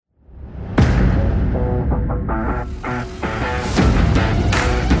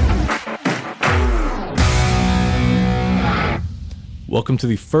Welcome to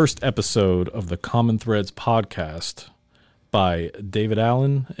the first episode of the Common Threads podcast by David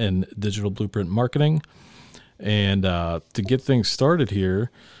Allen and Digital Blueprint Marketing. And to get things started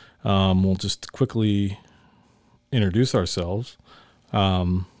here, we'll just quickly introduce ourselves.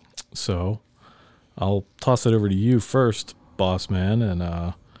 So I'll toss it over to you first, boss man,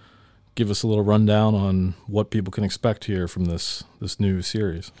 and give us a little rundown on what people can expect here from this new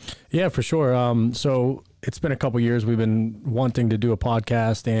series. Yeah, for sure. So it's been a couple years. We've been wanting to do a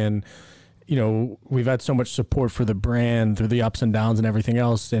podcast, and we've had so much support for the brand through the ups and downs and everything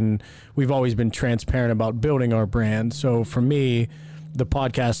else, and we've always been transparent about building our brand. So for me, the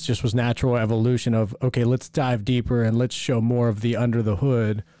podcast just was natural evolution of, okay, let's dive deeper and let's show more of the under the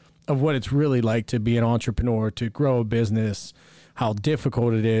hood of what it's really like to be an entrepreneur, to grow a business, how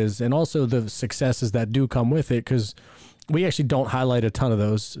difficult it is, and also the successes that do come with it, because we actually don't highlight a ton of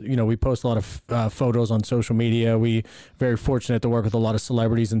those. We post a lot of photos on social media. We very fortunate to work with a lot of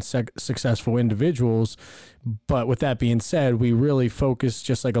celebrities and successful individuals. But with that being said, we really focus,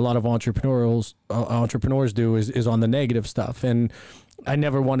 just like a lot of entrepreneurs do, is on the negative stuff. And I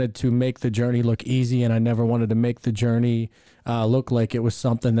never wanted to make the journey look easy, and I never wanted to make the journey look like it was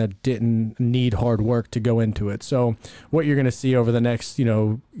something that didn't need hard work to go into it. So what you're going to see over the next,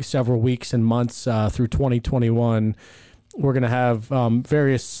 several weeks and months through 2021, we're going to have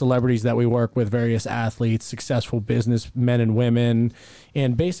various celebrities that we work with, various athletes, successful businessmen and women,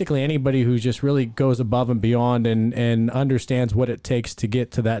 and basically anybody who just really goes above and beyond and understands what it takes to get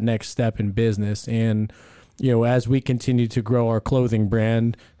to that next step in business. And, as we continue to grow our clothing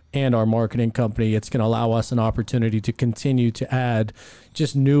brand and our marketing company, it's going to allow us an opportunity to continue to add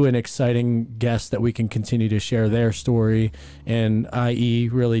just new and exciting guests that we can continue to share their story, and i.e.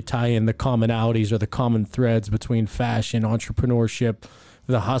 really tie in the commonalities or the common threads between fashion, entrepreneurship,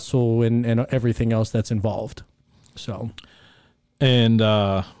 the hustle, and everything else that's involved. And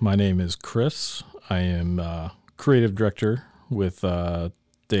my name is Chris. I am creative director with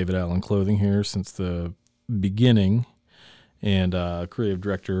David Allen Clothing here since the beginning, and creative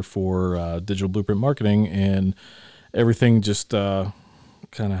director for Digital Blueprint Marketing, and everything just kind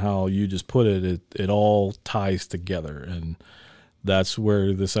of how you just put it all ties together. And that's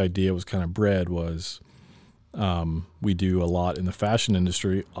where this idea was kind of bred, was we do a lot in the fashion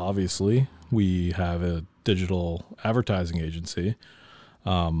industry. Obviously, we have a digital advertising agency.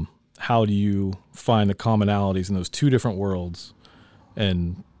 How do you find the commonalities in those two different worlds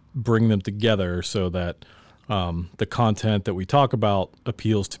and bring them together so that the content that we talk about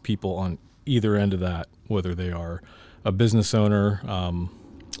appeals to people on either end of that, whether they are a business owner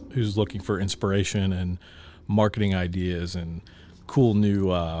who's looking for inspiration and marketing ideas and cool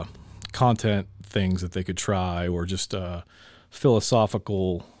new content things that they could try, or just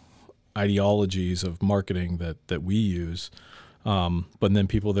philosophical ideologies of marketing that we use. But then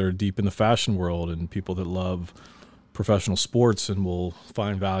people that are deep in the fashion world, and people that love professional sports and will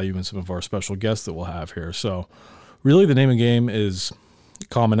find value in some of our special guests that we'll have here. So really the name of the game is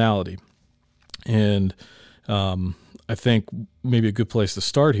commonality. And I think maybe a good place to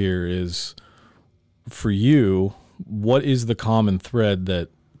start here is, for you, what is the common thread that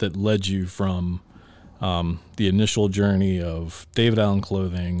led you from the initial journey of David Allen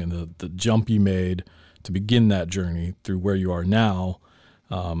Clothing and the jump you made to begin that journey through where you are now,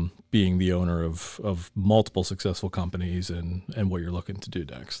 being the owner of multiple successful companies, and what you're looking to do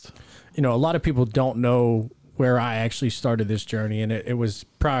next? A lot of people don't know where I actually started this journey, and it was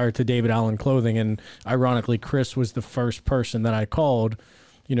prior to David Allen Clothing. And ironically, Chris was the first person that I called.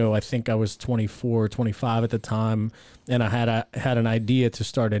 I think I was 24, 25 at the time, and I had an idea to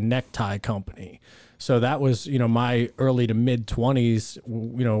start a necktie company. So that was, my early to mid 20s,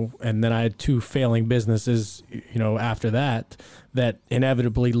 and then I had two failing businesses, after that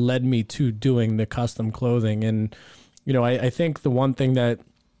inevitably led me to doing the custom clothing. And, I think the one thing that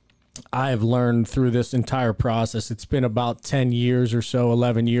I've learned through this entire process, it's been about 10 years or so,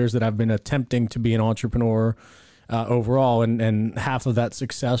 11 years that I've been attempting to be an entrepreneur overall, and half of that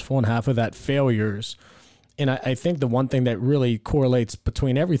successful and half of that failures. And I think the one thing that really correlates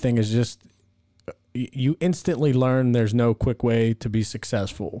between everything is just, you instantly learn there's no quick way to be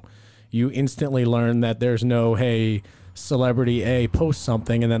successful. You instantly learn that there's no, hey, celebrity A posts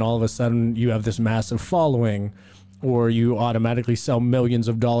something and then all of a sudden you have this massive following, or you automatically sell millions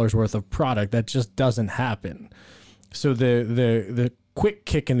of dollars worth of product. That just doesn't happen. So the quick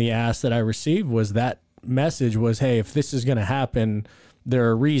kick in the ass that I received was that message was, hey, if this is going to happen, there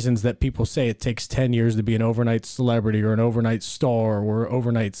are reasons that people say it takes 10 years to be an overnight celebrity or an overnight star or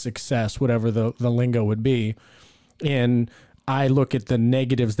overnight success, whatever the lingo would be. And I look at the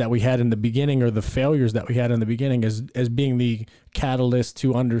negatives that we had in the beginning, or the failures that we had in the beginning, as being the catalyst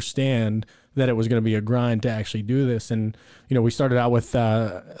to understand that it was going to be a grind to actually do this. And, we started out with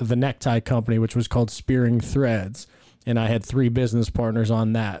the necktie company, which was called Spearing Threads. And I had 3 business partners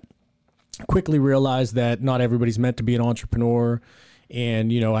on that. Quickly realized that not everybody's meant to be an entrepreneur.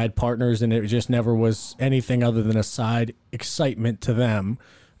 And, I had partners, and it just never was anything other than a side excitement to them.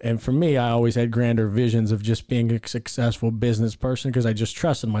 And for me, I always had grander visions of just being a successful business person, because I just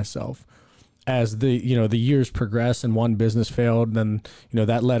trusted myself. As the years progressed and one business failed, then,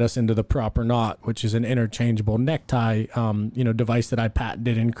 that led us into the Proper Knot, which is an interchangeable necktie, device that I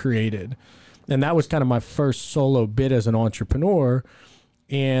patented and created. And that was kind of my first solo bit as an entrepreneur.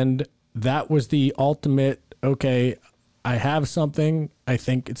 And that was the ultimate, okay, I have something. I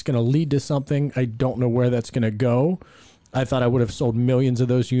think it's going to lead to something. I don't know where that's going to go. I thought I would have sold millions of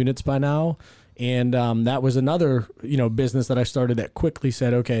those units by now. And that was another, business that I started that quickly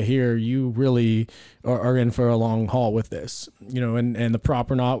said, okay, here, you really are in for a long haul with this, and the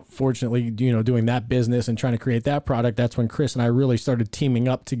Proper Knot, fortunately, doing that business and trying to create that product. That's when Chris and I really started teaming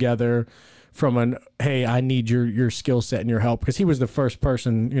up together from hey, I need your skill set and your help. Because he was the first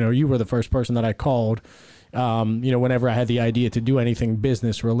person, you were the first person that I called, whenever I had the idea to do anything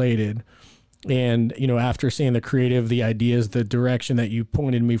business related. And, after seeing the creative, the ideas, the direction that you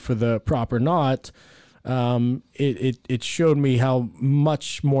pointed me for the Proper Knot, it showed me how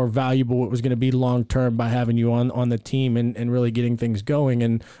much more valuable it was going to be long term by having you on the team and really getting things going.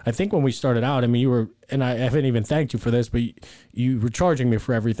 And I think when we started out, you were, and I haven't even thanked you for this, but you were charging me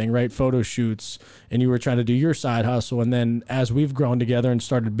for everything, right? Photo shoots, and you were trying to do your side hustle. And then as we've grown together and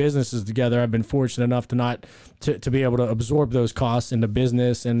started businesses together, I've been fortunate enough to be able to absorb those costs into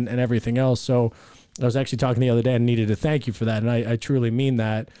business and everything else. So I was actually talking the other day and needed to thank you for that. And I truly mean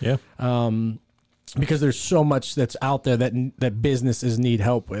that. Yeah. Because there's so much that's out there that businesses need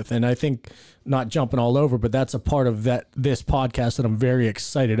help with. And I think, not jumping all over, but that's a part of this podcast that I'm very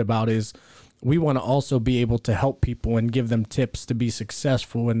excited about, is we want to also be able to help people and give them tips to be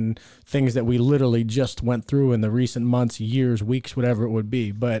successful, and things that we literally just went through in the recent months, years, weeks, whatever it would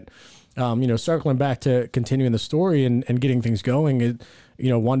be. But, circling back to continuing the story and getting things going,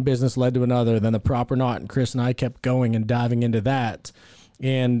 one business led to another, then the Proper Knot, and Chris and I kept going and diving into that.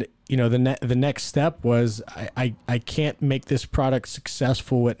 And, the next step was I can't make this product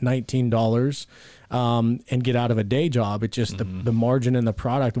successful at $19 and get out of a day job. It just, the margin in the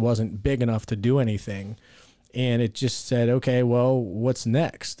product wasn't big enough to do anything. And it just said, okay, well, what's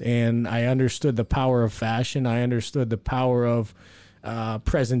next? And I understood the power of fashion. I understood the power of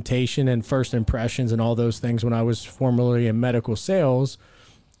presentation and first impressions and all those things when I was formerly in medical sales.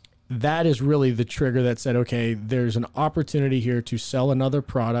 That is really the trigger that said, okay, there's an opportunity here to sell another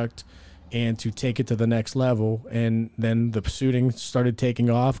product and to take it to the next level. And then the suiting started taking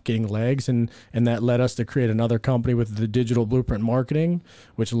off, getting legs, and that led us to create another company with the digital blueprint marketing,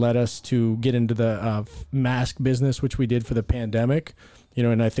 which led us to get into the mask business, which we did for the pandemic.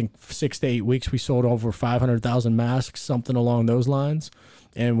 And I think 6 to 8 weeks, we sold over 500,000 masks, something along those lines.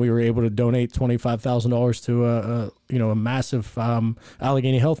 And we were able to donate $25,000 to a massive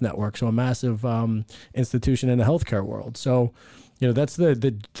Allegheny Health Network, so a massive institution in the healthcare world. So, that's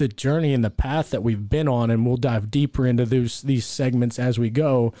the journey and the path that we've been on, and we'll dive deeper into these segments as we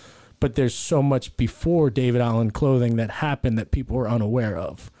go. But there's so much before David Allen Clothing that happened that people are unaware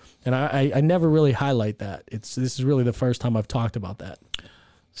of, and I never really highlight that. This is really the first time I've talked about that.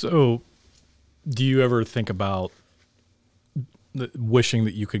 So, do you ever think about wishing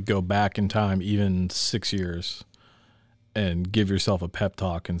that you could go back in time, even 6 years, and give yourself a pep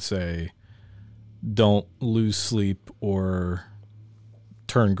talk and say, don't lose sleep or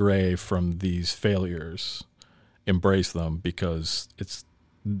turn gray from these failures, embrace them, because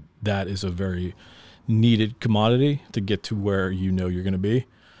that is a very needed commodity to get to where you're going to be.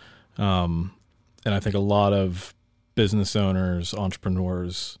 And I think a lot of business owners,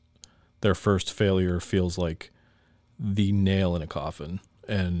 entrepreneurs, their first failure feels like the nail in a coffin,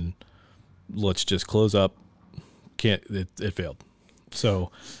 and let's just close up. It failed.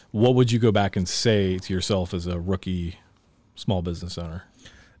 So what would you go back and say to yourself as a rookie small business owner?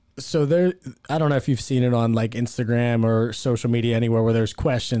 So I don't know if you've seen it on like Instagram or social media anywhere, where there's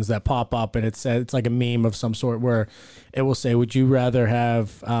questions that pop up, and it's like a meme of some sort where it will say, would you rather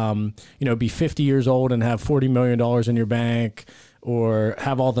have, be 50 years old and have $40 million in your bank, or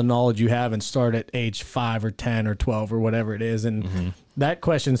have all the knowledge you have and start at age 5 or 10 or 12 or whatever it is? And that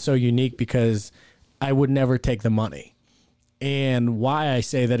question's so unique, because I would never take the money. And why I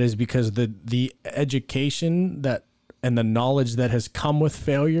say that is because the education and the knowledge that has come with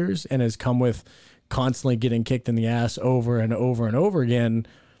failures and has come with constantly getting kicked in the ass over and over and over again,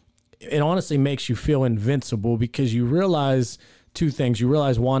 it honestly makes you feel invincible, because you realize two things. You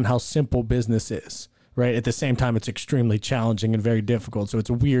realize, one, how simple business is, right? At the same time, it's extremely challenging and very difficult. So it's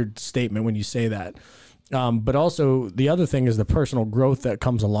a weird statement when you say that. But also the other thing is the personal growth that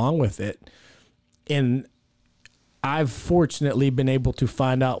comes along with it. And I've fortunately been able to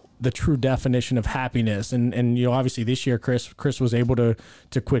find out the true definition of happiness. And you know, obviously this year, Chris was able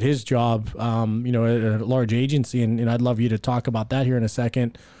to quit his job, you know, at a large agency. And I'd love you to talk about that here in a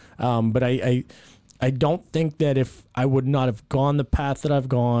second. But I don't think that if I would not have gone the path that I've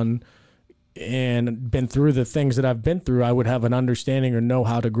gone and been through the things that I've been through, I would have an understanding or know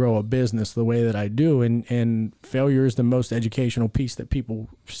how to grow a business the way that I do. And failure is the most educational piece that people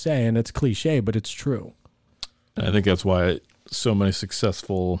say, and it's cliche, but it's true. I think that's why so many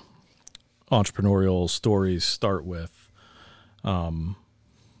successful entrepreneurial stories start with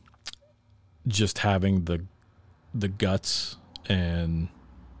just having the guts and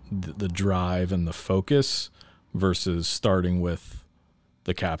the drive and the focus versus starting with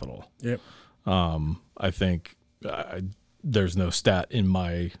the capital. Yep. I think there's no stat in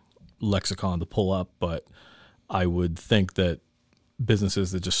my lexicon to pull up, but I would think that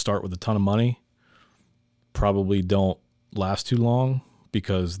businesses that just start with a ton of money probably don't last too long,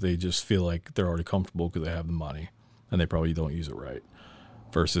 because they just feel like they're already comfortable because they have the money and they probably don't use it right.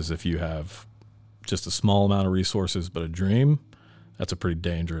 Versus if you have just a small amount of resources but a dream, that's a pretty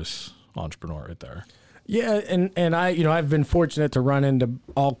dangerous entrepreneur right there. Yeah, and I, you know, I've been fortunate to run into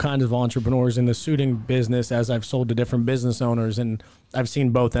all kinds of entrepreneurs in the suiting business as I've sold to different business owners, and I've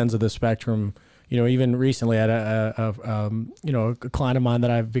seen both ends of the spectrum. You know, even recently I had a client of mine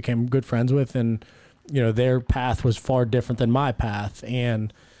that I've become good friends with, and you know, their path was far different than my path,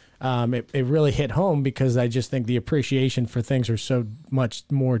 and it really hit home, because I just think the appreciation for things are so much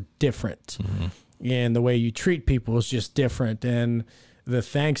more different, and the way you treat people is just different, and the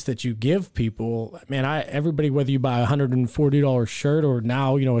thanks that you give people, man, everybody, whether you buy a $140 shirt or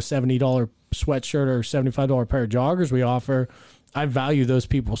now, you know, a $70 sweatshirt or $75 pair of joggers we offer, I value those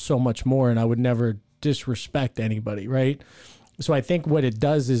people so much more, and I would never disrespect anybody, right? So I think what it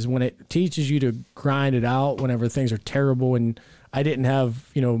does is when it teaches you to grind it out whenever things are terrible, and I didn't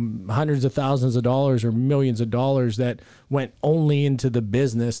have, you know, hundreds of thousands of dollars or millions of dollars that went only into the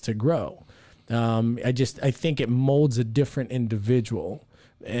business to grow. I think it molds a different individual,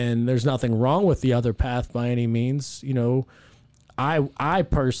 and there's nothing wrong with the other path by any means. You know, I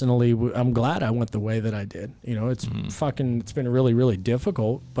personally, I'm glad I went the way that I did. You know, it's been really, really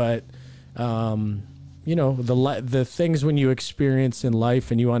difficult, but, you know, the things when you experience in life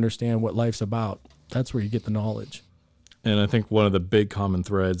and you understand what life's about, that's where you get the knowledge. And I think one of the big common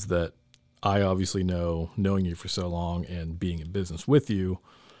threads that I obviously know, knowing you for so long and being in business with you,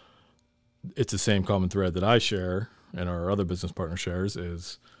 it's the same common thread that I share and our other business partner shares,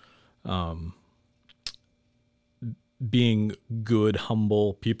 is being good,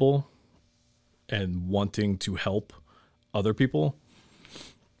 humble people and wanting to help other people.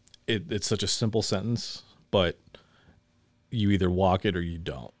 It's such a simple sentence, but you either walk it or you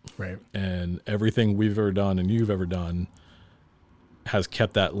don't. Right. And everything we've ever done and you've ever done has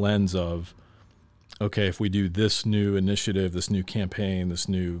kept that lens of, okay, if we do this new initiative, this new campaign, this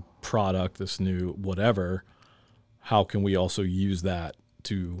new product, this new whatever, how can we also use that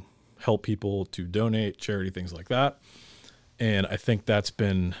to help people, to donate, charity, things like that? And I think that's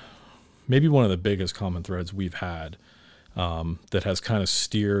been maybe one of the biggest common threads we've had, that has kind of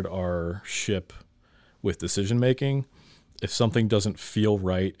steered our ship with decision making. If something doesn't feel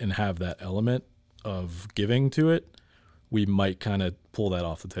right and have that element of giving to it, we might kind of pull that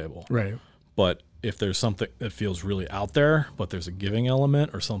off the table. Right. But if there's something that feels really out there, but there's a giving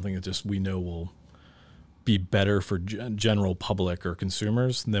element or something that just we know will be better for general public or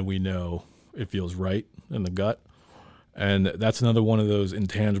consumers, then we know it feels right in the gut. And that's another one of those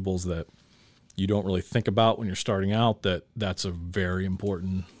intangibles that you don't really think about when you're starting out, that's a very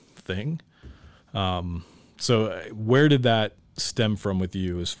important thing. So where did that stem from with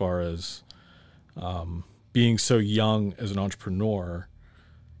you as far as being so young as an entrepreneur?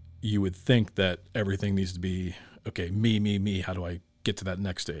 You would think that everything needs to be, okay, me, how do I get to that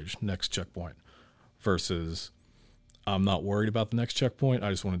next stage, next checkpoint, versus I'm not worried about the next checkpoint.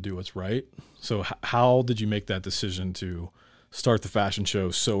 I just want to do what's right. So how did you make that decision to start the fashion show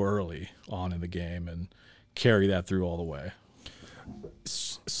so early on in the game and carry that through all the way?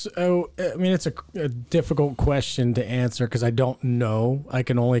 So, I mean, it's a difficult question to answer because I don't know. I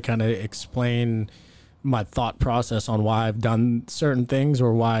can only kind of explain my thought process on why I've done certain things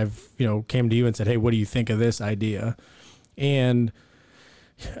or why I've, came to you and said, hey, what do you think of this idea? And,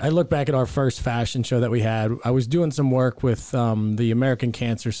 I look back at our first fashion show that we had. I was doing some work with the American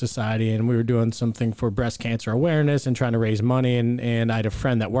Cancer Society, and we were doing something for breast cancer awareness and trying to raise money. And I had a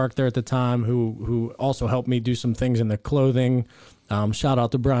friend that worked there at the time who also helped me do some things in the clothing. Shout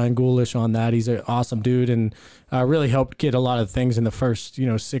out to Brian Ghoulish on that. He's an awesome dude, and really helped get a lot of things in the first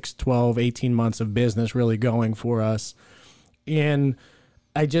 6, 12, 18 months of business really going for us. And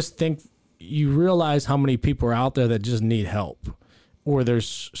I just think you realize how many people are out there that just need help. Or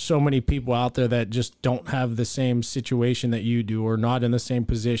there's so many people out there that just don't have the same situation that you do or not in the same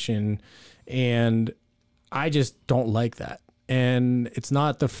position. And I just don't like that. And it's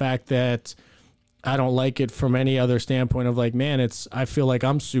not the fact that I don't like it from any other standpoint of like, man, I feel like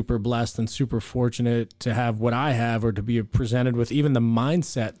I'm super blessed and super fortunate to have what I have or to be presented with even the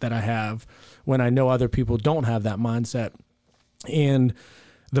mindset that I have when I know other people don't have that mindset. And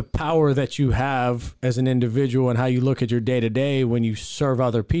the power that you have as an individual and how you look at your day to day when you serve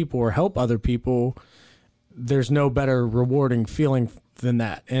other people or help other people, there's no better rewarding feeling than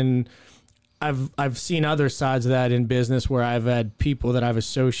that. And I've seen other sides of that in business where I've had people that I've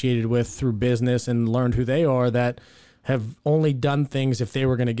associated with through business and learned who they are that have only done things if they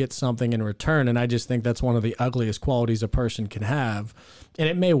were going to get something in return. And I just think that's one of the ugliest qualities a person can have. And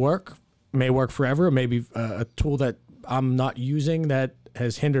it may work forever. It may be a tool that I'm not using that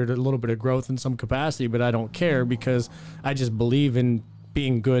has hindered a little bit of growth in some capacity, but I don't care because I just believe in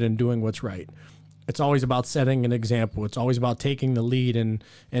being good and doing what's right. It's always about setting an example. It's always about taking the lead and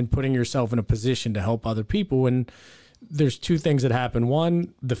putting yourself in a position to help other people. And there's two things that happen.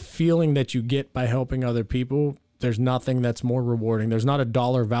 One, the feeling that you get by helping other people, there's nothing that's more rewarding. There's not a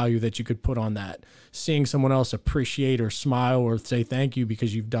dollar value that you could put on that. Seeing someone else appreciate or smile or say thank you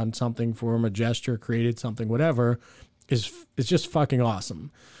because you've done something for them, a gesture, created something, whatever, is just fucking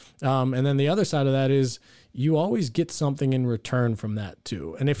awesome. And then the other side of that is you always get something in return from that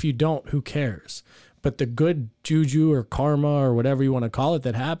too. And if you don't, who cares? But the good juju or karma or whatever you want to call it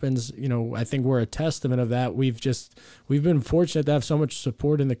that happens, I think we're a testament of that. We've been fortunate to have so much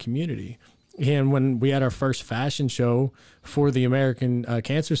support in the community. And when we had our first fashion show for the American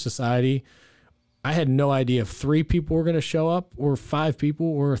Cancer Society, I had no idea if 3 people were going to show up or 5 people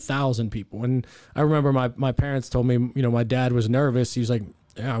or 1,000 people. And I remember my parents told me, my dad was nervous. He was like,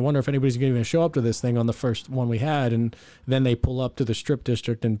 yeah, I wonder if anybody's going to even show up to this thing on the first one we had. And then they pull up to the strip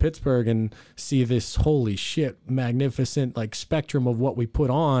district in Pittsburgh and see this holy shit, magnificent spectrum of what we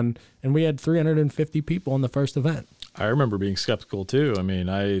put on. And we had 350 people on the first event. I remember being skeptical too. I mean,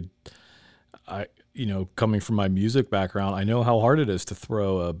 I coming from my music background, I know how hard it is to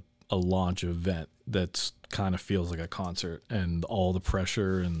throw a launch event that's kind of feels like a concert and all the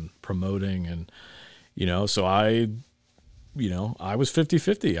pressure and promoting and, so I was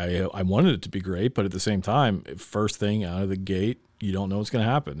 50-50. I wanted it to be great, but at the same time, first thing out of the gate, you don't know what's going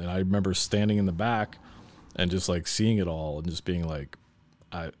to happen. And I remember standing in the back and just seeing it all and just being like,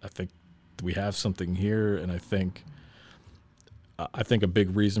 I think we have something here. And I think a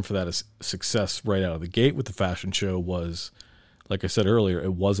big reason for that is success right out of the gate with the fashion show was, like I said earlier,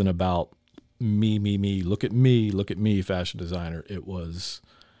 it wasn't about me, look at me, fashion designer. It was,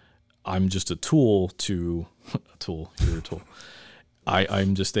 I'm just a tool you're a tool.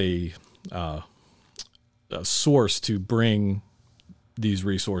 I'm just a source to bring these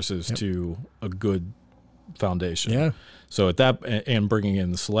resources to a good foundation. Yeah. So at that, and bringing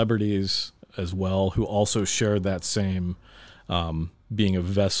in the celebrities as well, who also shared that same, being a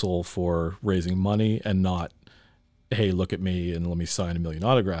vessel for raising money and not, hey, look at me and let me sign 1 million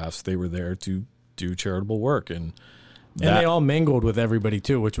autographs. They were there to do charitable work. And they all mingled with everybody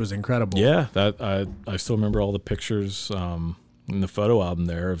too, which was incredible. Yeah. That I still remember all the pictures in the photo album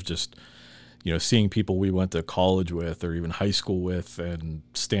there of just, seeing people we went to college with or even high school with and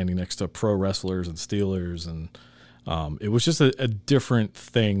standing next to pro wrestlers and Steelers. And it was just a different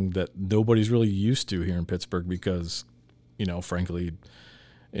thing that nobody's really used to here in Pittsburgh because, frankly,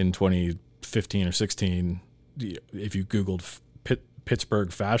 in 2015 or 16, if you Googled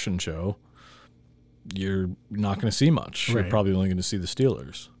Pittsburgh fashion show, you're not going to see much. Right. You're probably only going to see the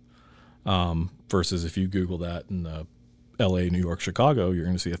Steelers. Versus if you Google that in LA, New York, Chicago, you're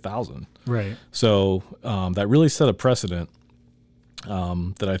going to see 1,000. Right. So that really set a precedent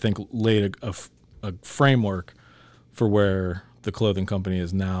that I think laid a framework for where the clothing company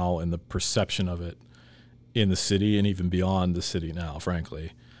is now and the perception of it in the city and even beyond the city now,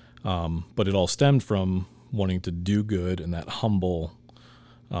 frankly. But it all stemmed from wanting to do good and that humble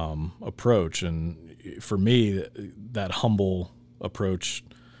approach. And for me, that humble approach,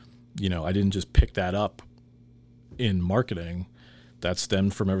 I didn't just pick that up in marketing. That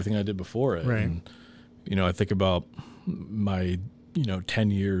stemmed from everything I did before it. Right. And, I think about my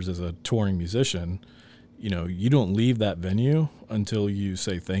 10 years as a touring musician, you don't leave that venue until you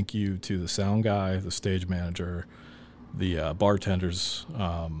say thank you to the sound guy, the stage manager, the bartenders,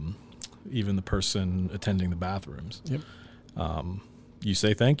 even the person attending the bathrooms. Yep. You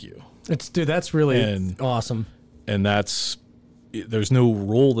say thank you. That's really awesome. And there's no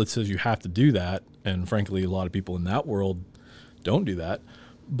rule that says you have to do that. And frankly, a lot of people in that world don't do that.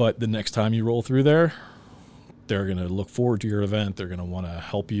 But the next time you roll through there, they're going to look forward to your event. They're going to want to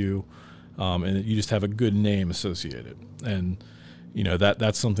help you. And you just have a good name associated. And,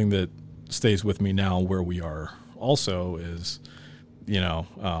 that's something that stays with me now where we are also is,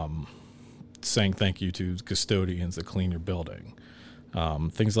 saying thank you to custodians that clean your building.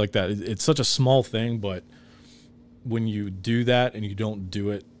 Things like that. It's such a small thing, but when you do that and you don't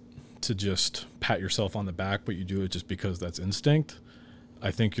do it to just pat yourself on the back, but you do it just because that's instinct, I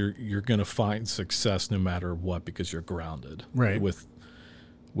think you're going to find success no matter what, because you're grounded with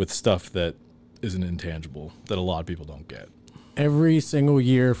stuff that isn't intangible that a lot of people don't get. Every single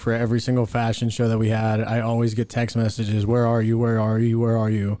year for every single fashion show that we had, I always get text messages, where are you, where are you, where are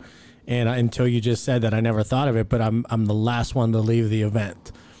you? And until you just said that, I never thought of it, but I'm the last one to leave the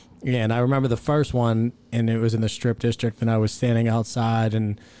event. And I remember the first one, and it was in the Strip District, and I was standing outside,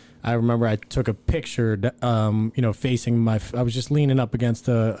 and I remember I took a picture, facing I was just leaning up against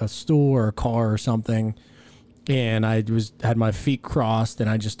a stool or a car or something, and I had my feet crossed, and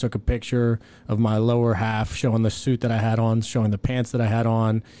I just took a picture of my lower half, showing the suit that I had on, showing the pants that I had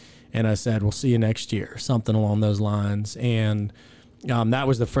on, and I said, "We'll see you next year," something along those lines. And that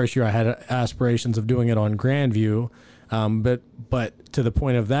was the first year I had aspirations of doing it on Grandview. But to the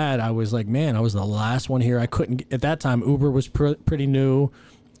point of that, I was like, man, I was the last one here. I couldn't, at that time, Uber was pretty new.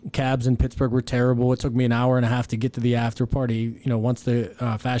 Cabs in Pittsburgh were terrible. It took me an hour and a half to get to the after party, once the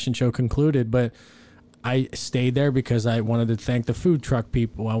fashion show concluded. But I stayed there because I wanted to thank the food truck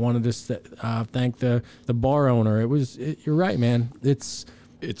people. I wanted to thank the bar owner. You're right, man. It's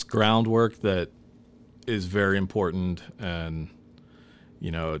groundwork that is very important. And,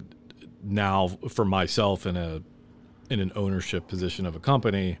 now for myself in an ownership position of a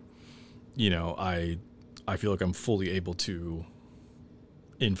company, I feel like I'm fully able to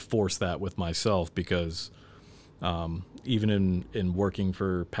enforce that with myself, because even in working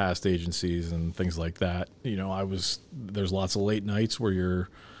for past agencies and things like that, there's lots of late nights where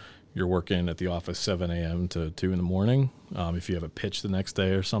you're working at the office 7 a.m. to 2 in the morning, if you have a pitch the next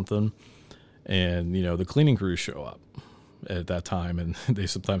day or something, and the cleaning crews show up at that time, and they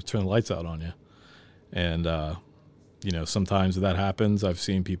sometimes turn the lights out on you, and sometimes that happens. I've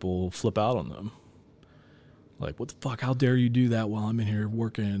seen people flip out on them. Like, what the fuck? How dare you do that while I'm in here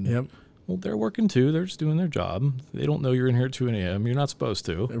working? Yep. Well, they're working too. They're just doing their job. They don't know you're in here at 2 a.m. You're not supposed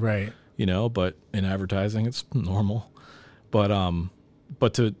to. Right. But in advertising, it's normal. But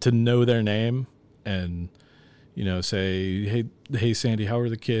to know their name and, say, hey, Sandy, how are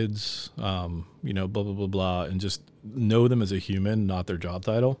the kids? Blah, blah, blah, blah, and just know them as a human, not their job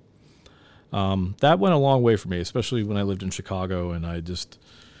title. That went a long way for me, especially when I lived in Chicago, and I just,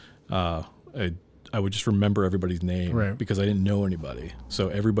 I would just remember everybody's name because I didn't know anybody. So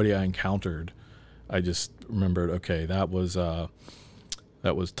everybody I encountered, I just remembered, okay, that was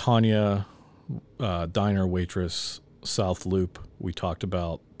Tanya, diner waitress, South Loop. We talked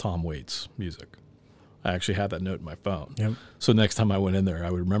about Tom Waits' music. I actually had that note in my phone. Yep. So next time I went in there, I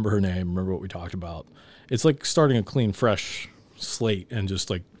would remember her name, remember what we talked about. It's like starting a clean, fresh slate and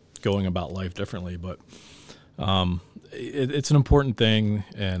just like going about life differently. But it's an important thing.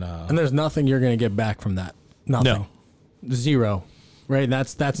 And there's nothing you're going to get back from that. Nothing. No. Zero. Right? And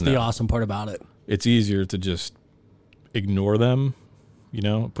that's the awesome part about it. It's easier to just ignore them,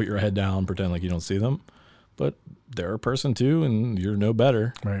 put your head down, pretend like you don't see them. But they're a person too, and you're no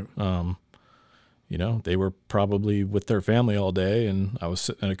better. Right. They were probably with their family all day, and I was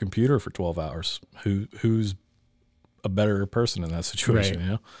sitting at a computer for 12 hours. Who's a better person in that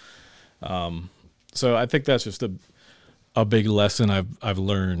situation? Right. So I think that's just a big lesson I've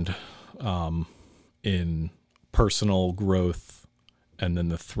learned in personal growth, and then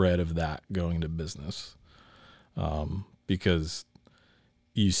the thread of that going to business, because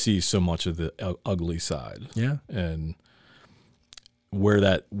you see so much of the ugly side. Yeah. And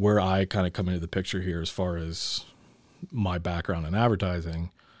where I kind of come into the picture here as far as my background in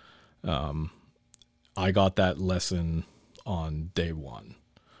advertising, I got that lesson on day one.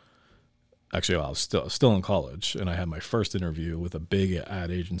 Actually, I was still in college, and I had my first interview with a big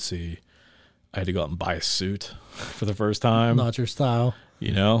ad agency. I had to go out and buy a suit for the first time. Not your style.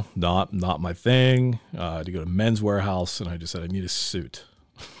 Not my thing. I had to go to Men's Warehouse, and I just said, I need a suit.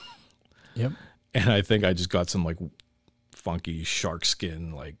 Yep. And I think I just got some like funky shark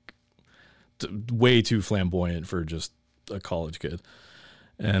skin, like way too flamboyant for just a college kid.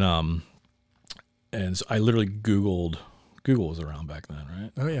 And so I literally Googled, Google was around back then,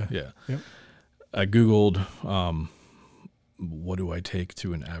 right? Oh yeah. Yeah. Yep. I Googled, what do I take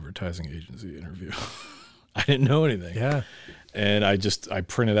to an advertising agency interview? I didn't know anything. Yeah. And I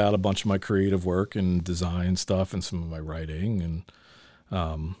printed out a bunch of my creative work and design stuff and some of my writing,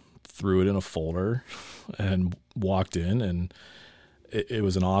 and threw it in a folder and walked in, and it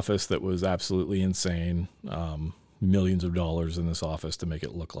was an office that was absolutely insane. Millions of dollars in this office to make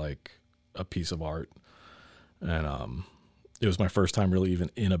it look like a piece of art. And it was my first time really even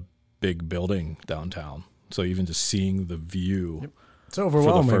in a big building downtown. So even just seeing the view it's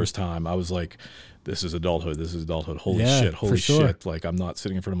overwhelming. For the first time, I was like, this is adulthood. This is adulthood. Holy shit. Holy sure. shit. Like, I'm not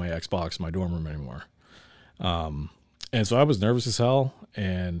sitting in front of my Xbox in my dorm room anymore. And so I was nervous as hell.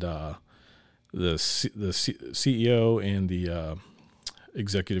 And the CEO and the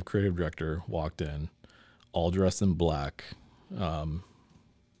executive creative director walked in, all dressed in black,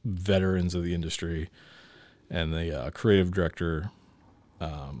 veterans of the industry. And the creative director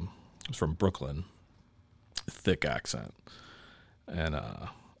was from Brooklyn, thick accent. And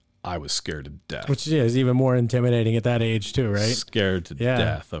I was scared to death. Which is even more intimidating at that age too, right? Scared to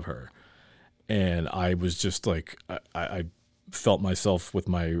death of her. And I was just like, I felt myself with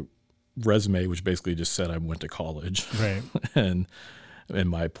my resume, which basically just said I went to college. Right. And in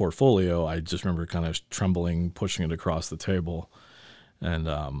my portfolio, I just remember kind of trembling, pushing it across the table. And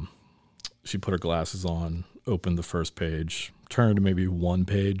she put her glasses on, opened the first page, turned to maybe one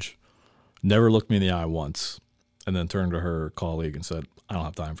page, never looked me in the eye once, and then turned to her colleague and said, I don't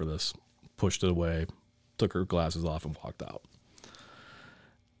have time for this. Pushed it away, took her glasses off, and walked out.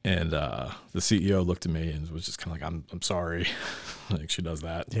 And the CEO looked at me and was just kind of like, I'm sorry. Like, she does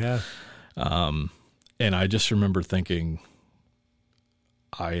that. Yeah. And I just remember thinking,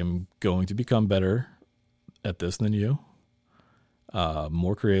 I am going to become better at this than you.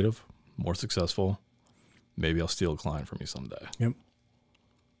 More creative, more successful. Maybe I'll steal a client from you someday. Yep.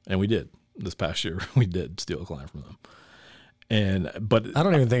 And we did. This past year, we did steal a client from them. But I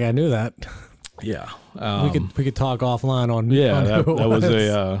don't even think I knew that. Yeah. We could talk offline on. Yeah, on that was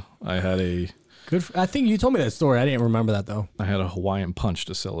I good. I think you told me that story. I didn't remember that though. I had a Hawaiian punch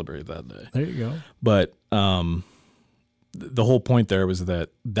to celebrate that day. There you go. But the whole point there was that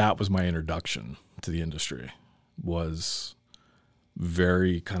was my introduction to the industry. Was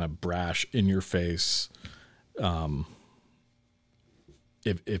very kind of brash, in your face.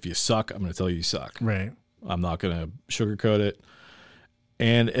 If you suck, I'm going to tell you suck. Right. I'm not going to sugarcoat it.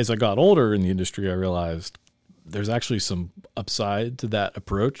 And as I got older in the industry, I realized there's actually some upside to that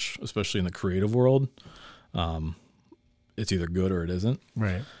approach, especially in the creative world. It's either good or it isn't.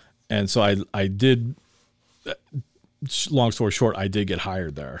 Right. And so I did, long story short, I did get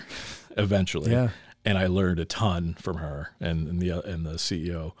hired there eventually. Yeah. And I learned a ton from her and the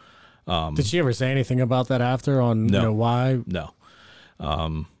CEO. Did she ever say anything about that after on No. you know, why? No.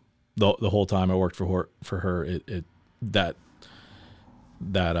 The whole time I worked for her, that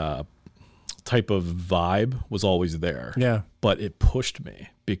type of vibe was always there. Yeah. But it pushed me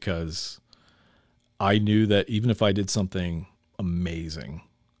because I knew that even if I did something amazing,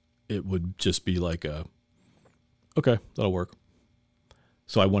 it would just be like okay, that'll work.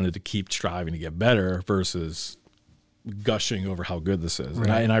 So I wanted to keep striving to get better versus gushing over how good this is.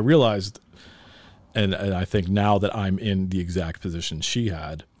 Right. And I realized, and I think now that I'm in the exact position she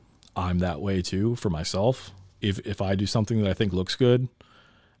had, I'm that way too for myself. If I do something that I think looks good,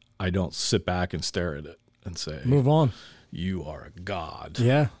 I don't sit back and stare at it and say, move on. You are a god.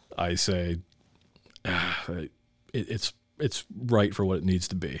 Yeah. I say, it's right for what it needs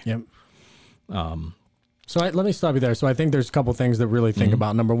to be. Yep. Let me stop you there. So I think there's a couple things to really think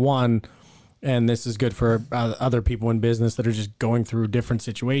about. Number one, and this is good for other people in business that are just going through different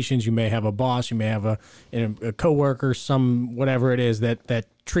situations. You may have a boss, you may have a coworker, some whatever it is that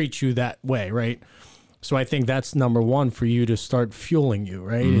treats you that way, right? So I think that's number one for you to start fueling you,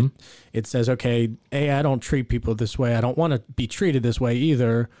 right? It says, okay, I don't treat people this way. I don't want to be treated this way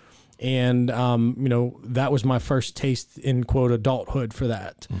either. And, that was my first taste in quote adulthood for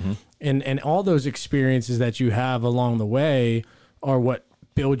that. And all those experiences that you have along the way are what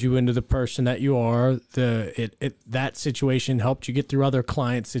build you into the person that you are. That situation helped you get through other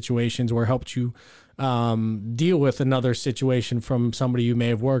client situations or helped you deal with another situation from somebody you may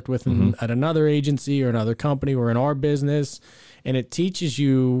have worked with at another agency or another company or in our business. And it teaches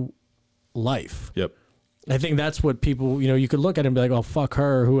you life. Yep. I think that's what people, you could look at it and be like, oh, fuck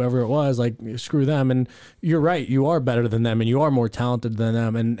her, or whoever it was, like, screw them. And you're right. You are better than them and you are more talented than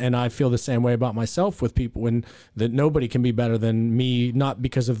them. And I feel the same way about myself with people, and that nobody can be better than me, not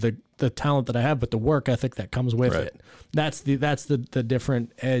because of the talent that I have, but the work ethic that comes with it. That's the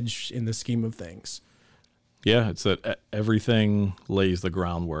different edge in the scheme of things. Yeah. It's that everything lays the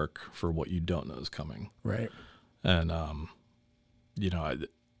groundwork for what you don't know is coming. Right. And,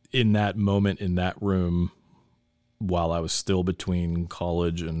 in that moment, in that room, while I was still between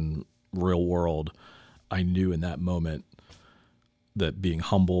college and real world, I knew in that moment that being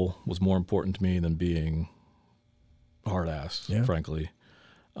humble was more important to me than being hard ass, frankly.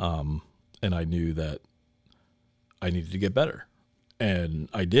 And I knew that I needed to get better, and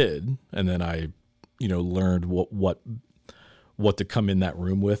I did. And then I, learned what to come in that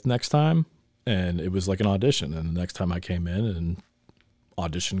room with next time. And it was like an audition. And the next time I came in and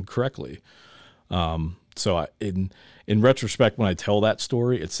auditioned correctly. So in retrospect, when I tell that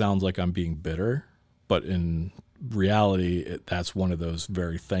story, it sounds like I'm being bitter, but in reality, that's one of those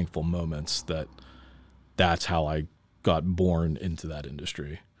very thankful moments that's how I got born into that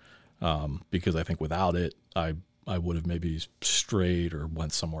industry. Because I think without it, I would have maybe strayed or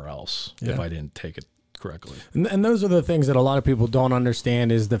went somewhere else if I didn't take it correctly. And those are the things that a lot of people don't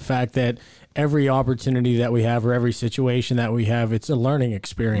understand, is the fact that every opportunity that we have, or every situation that we have, it's a learning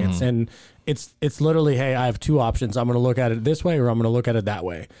experience. Mm-hmm. And it's literally, hey, I have two options. I'm going to look at it this way, or I'm going to look at it that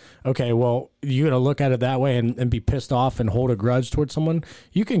way. Okay, well, you're going to look at it that way and be pissed off and hold a grudge towards someone.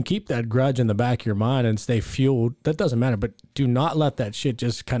 You can keep that grudge in the back of your mind and stay fueled. That doesn't matter, but do not let that shit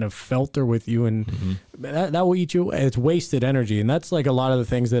just kind of filter with you, and that will eat you away. It's wasted energy. And that's like a lot of the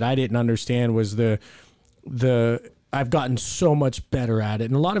things that I didn't understand was I've gotten so much better at it.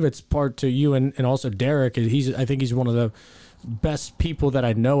 And a lot of it's part to you and also Derek. I think he's one of the best people that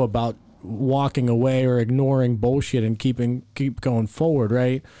I know about walking away or ignoring bullshit and keep going forward,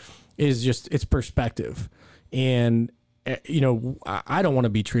 right? It's perspective. And I don't want to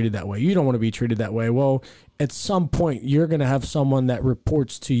be treated that way. You don't want to be treated that way. Well, at some point you're going to have someone that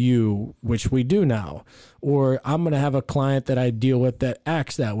reports to you, which we do now, or I'm going to have a client that I deal with that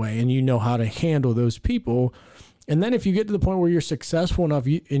acts that way, and you know how to handle those people. And then if you get to the point where you're successful enough,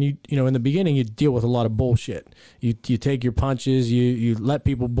 in the beginning, you deal with a lot of bullshit. You take your punches, you let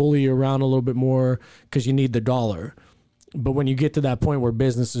people bully you around a little bit more because you need the dollar. But when you get to that point where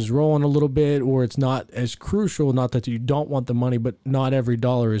business is rolling a little bit, or it's not as crucial, not that you don't want the money, but not every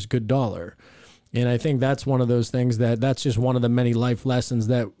dollar is good dollar. And I think that's one of those things that's just one of the many life lessons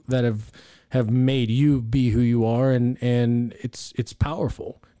that have made you be who you are. And it's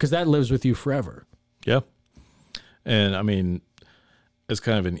powerful because that lives with you forever. Yeah. And I mean, it's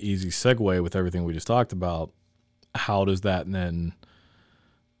kind of an easy segue with everything we just talked about. How does that, and then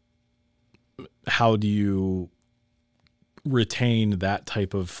how do you retain that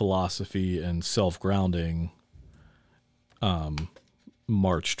type of philosophy and self-grounding?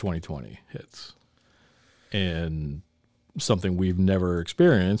 March 2020 hits, and something we've never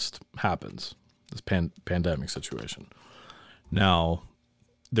experienced happens, this pandemic situation. Now,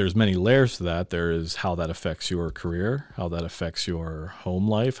 there's many layers to that. There is how that affects your career, how that affects your home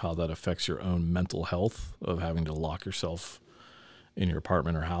life, how that affects your own mental health of having to lock yourself in your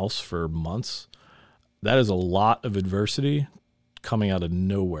apartment or house for months. That is a lot of adversity coming out of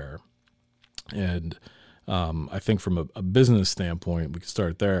nowhere. And I think from a business standpoint, we could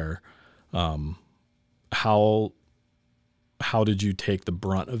start there. How did you take the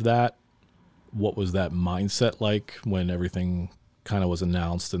brunt of that? What was that mindset like when everything kind of was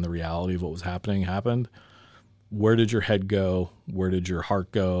announced and the reality of what was happened? Where did your head go? Where did your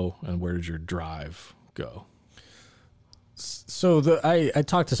heart go? And where did your drive go? So I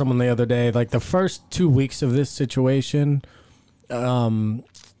talked to someone the other day, like the first 2 weeks of this situation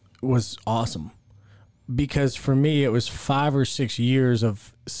was awesome, because for me, it was 5 or 6 years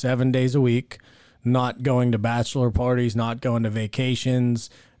of 7 days a week, not going to bachelor parties, not going to vacations.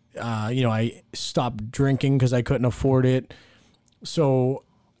 I stopped drinking because I couldn't afford it. So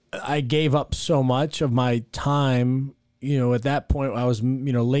I gave up so much of my time. At that point, I was,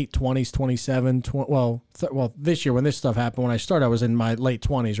 late 20s, 27, this year when this stuff happened, when I started, I was in my late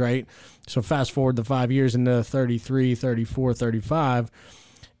 20s, right? So fast forward the 5 years into 33, 34, 35,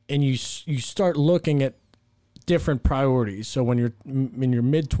 and you start looking at different priorities. So when you're in your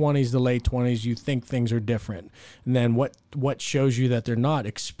mid-20s to late 20s, you think things are different. And then what shows you that they're not?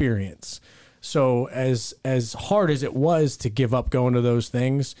 Experience. So as hard as it was to give up going to those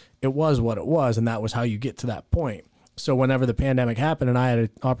things, it was what it was, and that was how you get to that point. So whenever the pandemic happened and I had an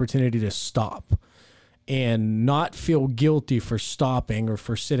opportunity to stop and not feel guilty for stopping or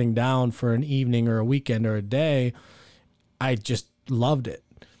for sitting down for an evening or a weekend or a day, I just loved it.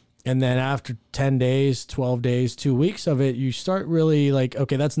 And then after 10 days, 12 days, 2 weeks of it, you start really like,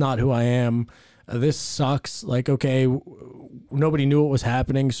 okay, that's not who I am. This sucks. Like, okay, nobody knew what was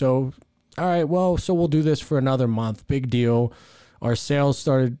happening. So, all right, well, so we'll do this for another month. Big deal. Our sales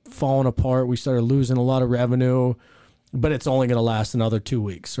started falling apart. We started losing a lot of revenue, but it's only going to last another 2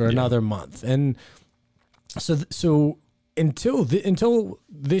 weeks or another month. And so until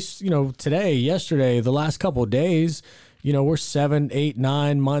this, today, yesterday, the last couple of days, we're 7, 8,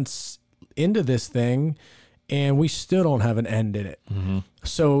 9 months into this thing, and we still don't have an end in it. Mm-hmm.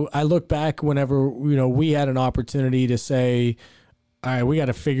 So I look back whenever, we had an opportunity to say, all right, we got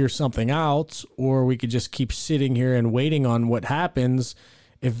to figure something out, or we could just keep sitting here and waiting on what happens.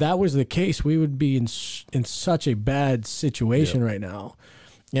 If that was the case, we would be in such a bad situation right now.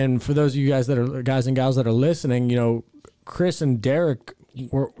 And for those of you guys and gals that are listening, Chris and Derek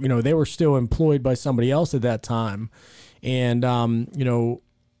were, they were still employed by somebody else at that time. And,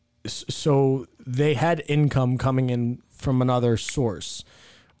 so they had income coming in from another source.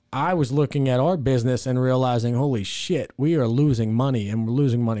 I was looking at our business and realizing, holy shit, we are losing money, and we're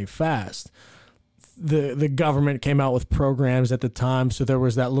losing money fast. The government came out with programs at the time, so there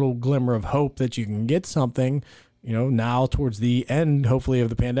was that little glimmer of hope that you can get something. Now towards the end, hopefully, of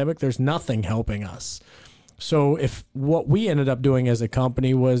the pandemic, there's nothing helping us. So if what we ended up doing as a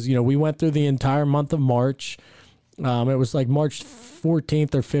company was, we went through the entire month of March. It was like March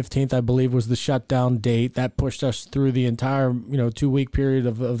 14th or 15th, I believe, was the shutdown date. That pushed us through the entire, 2-week period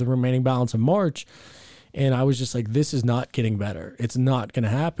of the remaining balance of March. And I was just like, this is not getting better. It's not going to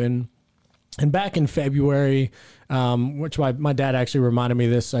happen. And back in February, which my dad actually reminded me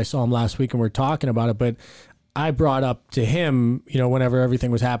of this. I saw him last week and we were talking about it, but I brought up to him, whenever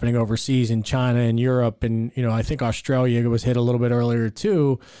everything was happening overseas in China and Europe, and, I think Australia was hit a little bit earlier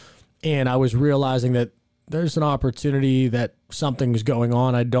too. And I was realizing that there's an opportunity that something's going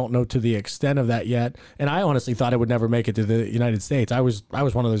on. I don't know to the extent of that yet. And I honestly thought it would never make it to the United States. I was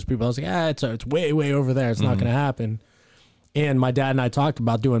one of those people. I was like, it's way, way over there. It's not going to happen. And my dad and I talked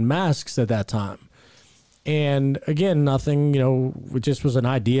about doing masks at that time. And again, nothing, it just was an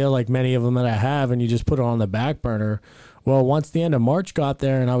idea like many of them that I have, and you just put it on the back burner. Well, once the end of March got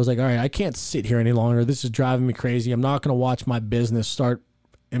there and I was like, all right, I can't sit here any longer. This is driving me crazy. I'm not going to watch my business start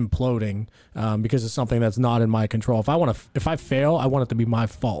imploding because it's something that's not in my control. If I fail, I want it to be my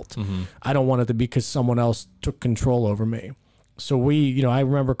fault. Mm-hmm. I don't want it to be because someone else took control over me. So I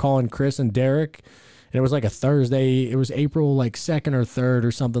remember calling Chris and Derek, and it was like a Thursday. It was April like 2nd or 3rd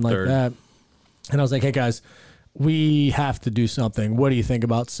or something like that. And I was like, hey guys, we have to do something. What do you think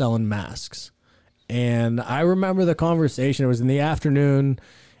about selling masks? And I remember the conversation. It was in the afternoon,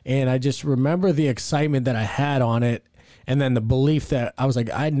 and I just remember the excitement that I had on it. And then the belief that I was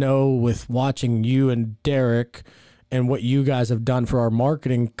like, I know with watching you and Derek and what you guys have done for our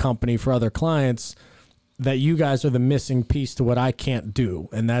marketing company for other clients, that you guys are the missing piece to what I can't do.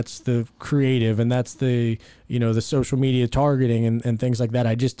 And that's the creative, and that's the, the social media targeting and things like that.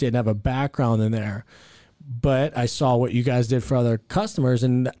 I just didn't have a background in there. But I saw what you guys did for other customers,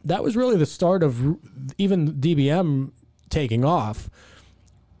 and that was really the start of even DBM taking off.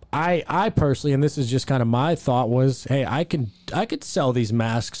 I personally, and this is just kind of my thought, was, hey, I could sell these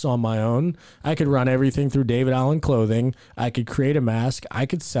masks on my own. I could run everything through David Allen Clothing. I could create a mask. I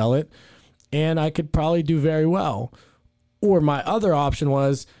could sell it, and I could probably do very well. Or my other option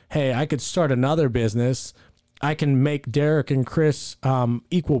was, hey, I could start another business. I can make Derek and Chris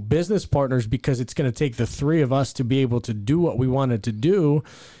equal business partners, because it's going to take the three of us to be able to do what we wanted to do.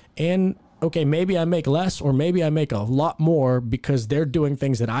 And okay, maybe I make less, or maybe I make a lot more because they're doing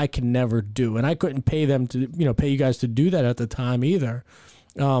things that I can never do. And I couldn't pay them to, pay you guys to do that at the time either.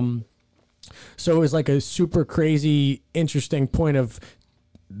 So it was like a super crazy, interesting point of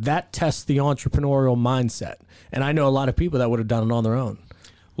that tests the entrepreneurial mindset. And I know a lot of people that would have done it on their own.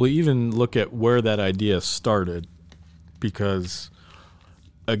 Well, even look at where that idea started, because,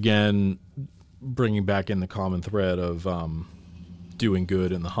 again, bringing back in the common thread of doing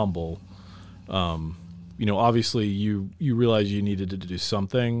good and the humble, obviously you realize you needed to do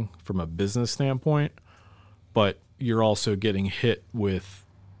something from a business standpoint, but you're also getting hit with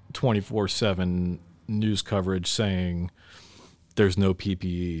 24/7 news coverage saying there's no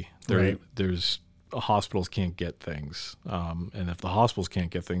PPE. There's hospitals can't get things. And if the hospitals can't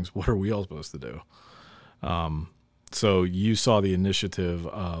get things, what are we all supposed to do? So you saw the initiative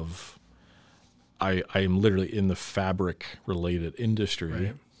of, I am literally in the fabric related industry.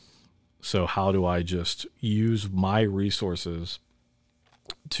 Right. So how do I just use my resources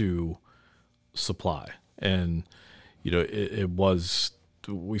to supply? And,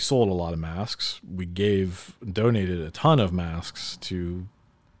 we sold a lot of masks. We donated a ton of masks to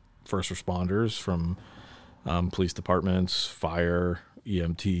first responders from police departments, fire,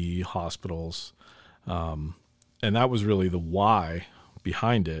 EMT, hospitals. And that was really the why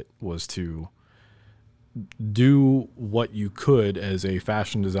behind it, was to do what you could as a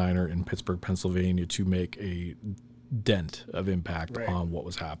fashion designer in Pittsburgh, Pennsylvania, to make a dent of impact on what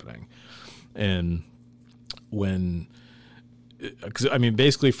was happening. And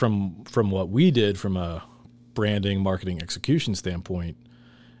basically from what we did from a branding, marketing, execution standpoint,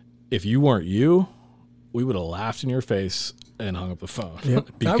 if you weren't you, we would have laughed in your face and hung up the phone. Yep.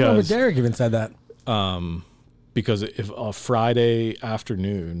 I remember Derek even said that. Because if a Friday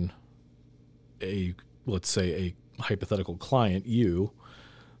afternoon, let's say a hypothetical client, you,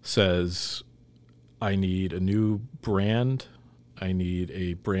 says, I need a new brand, I need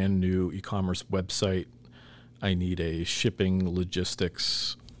a brand new e-commerce website, I need a shipping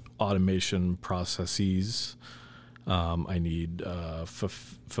logistics automation processes, I need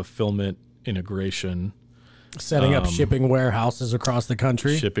fulfillment integration, setting up shipping warehouses across the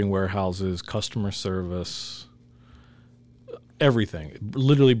country, shipping warehouses, customer service, everything,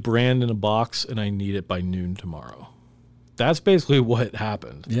 literally brand in a box, and I need it by noon tomorrow. That's basically what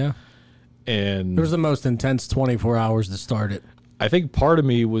happened. Yeah. And it was the most intense 24 hours to start it. I think part of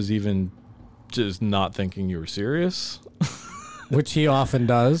me was even just not thinking you were serious. Which he often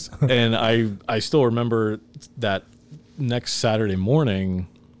does. And I still remember that next Saturday morning,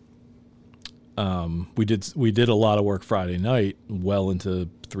 we did a lot of work Friday night, well into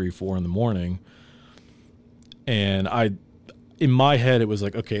 3-4 in the morning. And in my head, it was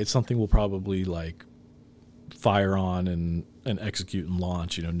like, okay, it's something we'll probably like fire on and execute and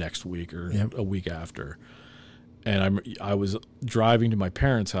launch, next week or a week after. And I was driving to my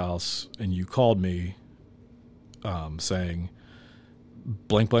parents' house, and you called me, saying,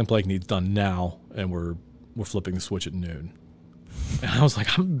 blank, blank, blank needs done now, and we're flipping the switch at noon. And I was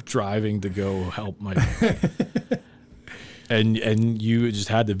like, I'm driving to go help my and you just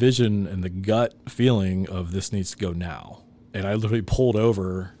had the vision and the gut feeling of this needs to go now. And I literally pulled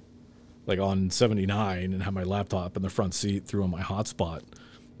over like on 79 and had my laptop in the front seat, threw on my hotspot,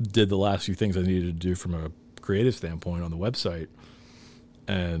 did the last few things I needed to do from a creative standpoint on the website.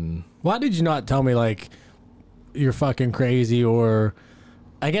 And why did you not tell me like you're fucking crazy? Or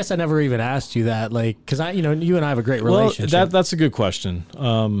I guess I never even asked you that, like, because you and I have a great relationship. Well, that's a good question.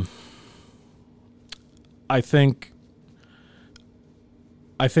 I think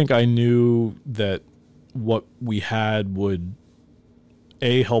I knew that what we had would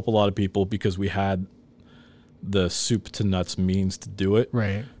help a lot of people, because we had the soup to nuts means to do it,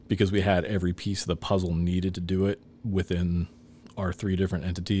 right? Because we had every piece of the puzzle needed to do it within our 3 different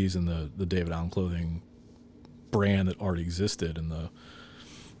entities and the David Allen Clothing brand that already existed, and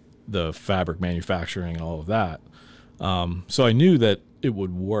the fabric manufacturing and all of that. So I knew that it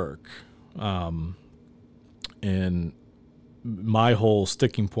would work. And my whole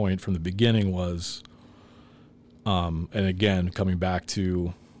sticking point from the beginning was, and again, coming back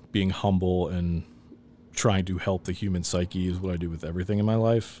to being humble and trying to help the human psyche is what I do with everything in my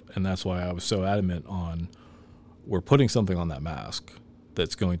life. And that's why I was so adamant on, we're putting something on that mask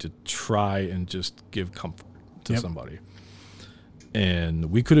that's going to try and just give comfort to somebody.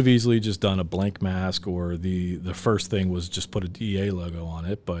 And we could have easily just done a blank mask, or the first thing was just put a DA logo on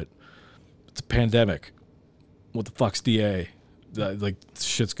it, but it's a pandemic. What the fuck's DA? Like,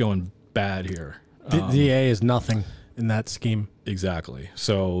 shit's going bad here. DA is nothing in that scheme. Exactly.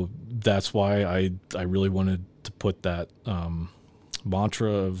 So that's why I really wanted to put that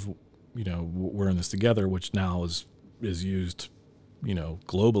mantra of, we're in this together, which now is used,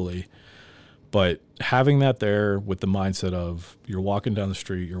 globally. But having that there with the mindset of, you're walking down the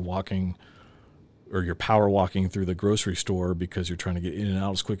street, you're power walking through the grocery store because you're trying to get in and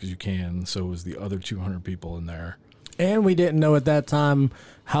out as quick as you can. So is the other 200 people in there. And we didn't know at that time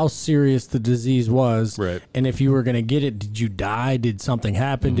how serious the disease was. Right. And if you were going to get it, did you die? Did something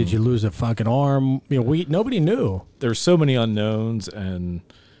happen? Mm-hmm. Did you lose a fucking arm? Nobody knew. There's so many unknowns, and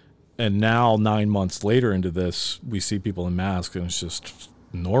now 9 months later into this, we see people in masks, and it's just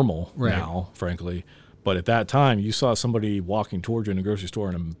normal now, frankly. But at that time, you saw somebody walking towards you in a grocery store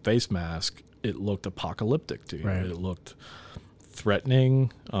in a face mask, it looked apocalyptic to you. Right. It looked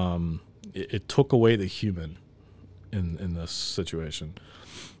threatening. It took away the human in this situation.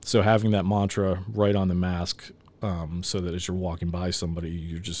 So having that mantra right on the mask, so that as you're walking by somebody,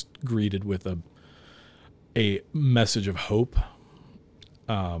 you're just greeted with a message of hope,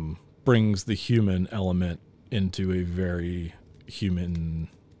 brings the human element into a very human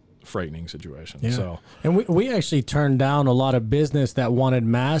frightening situation. Yeah. So, and we actually turned down a lot of business that wanted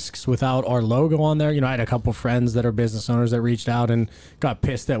masks without our logo on there. You know, I had a couple friends that are business owners that reached out and got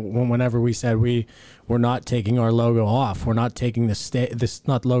pissed at whenever we said we're not taking our logo off. We're not taking this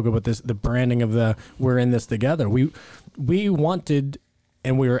not logo, but the branding of we're in this together. We wanted,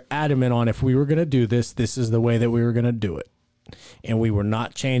 and we were adamant on, if we were going to do this is the way that we were going to do it. And we were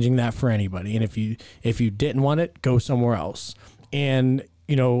not changing that for anybody. And if you didn't want it, go somewhere else. And,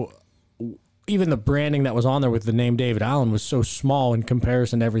 you know, even the branding that was on there with the name David Allen was so small in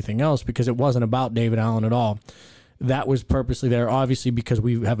comparison to everything else, because it wasn't about David Allen at all. That was purposely there, obviously, because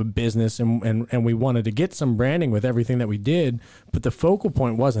we have a business and we wanted to get some branding with everything that we did. But the focal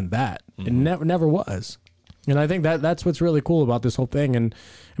point wasn't that. It never was. And I think that's what's really cool about this whole thing. And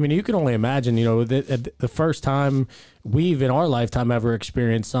I mean, you can only imagine, you know, the first time we've in our lifetime ever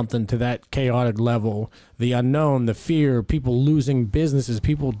experienced something to that chaotic level, the unknown, the fear, people losing businesses,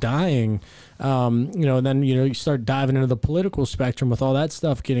 people dying, you know, and then, you know, you start diving into the political spectrum with all that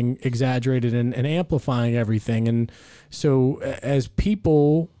stuff getting exaggerated and amplifying everything. And so as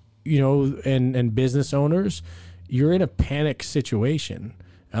people, you know, and business owners, you're in a panic situation.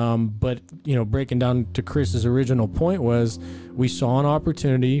 But, you know, breaking down to Chris's original point was, we saw an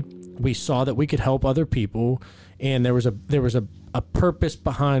opportunity, we saw that we could help other people, and there was a purpose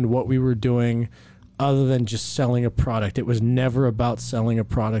behind what we were doing other than just selling a product. It was never about selling a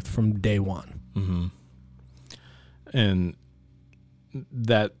product from day one. Mm-hmm. And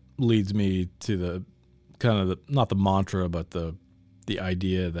that leads me to the kind of not the mantra, but the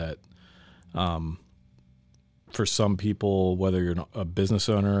idea that, for some people, whether you're a business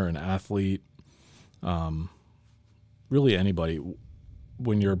owner, an athlete, really anybody,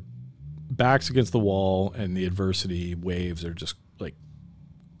 when your back's against the wall and the adversity waves are just like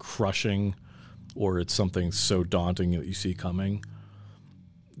crushing, or it's something so daunting that you see coming,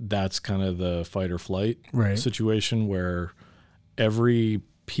 that's kind of the fight or flight situation, where every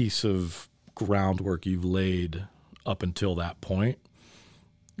piece of groundwork you've laid up until that point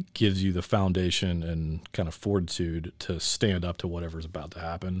gives you the foundation and kind of fortitude to stand up to whatever's about to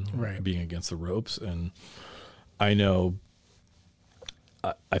happen, being against the ropes. And I know,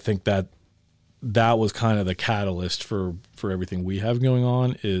 I think that was kind of the catalyst for everything we have going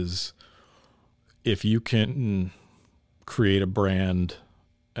on, is if you can create a brand,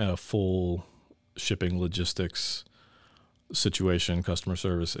 a full shipping logistics situation, customer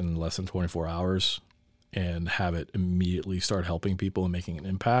service in less than 24 hours, and have it immediately start helping people and making an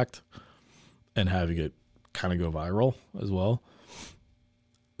impact and having it kind of go viral as well,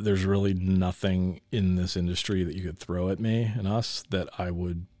 there's really nothing in this industry that you could throw at me and us that I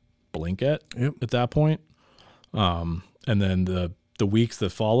would blink at that point. And then the weeks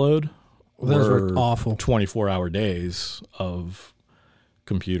that followed were awful. 24-hour days of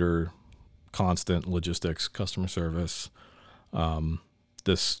computer, constant logistics, customer service,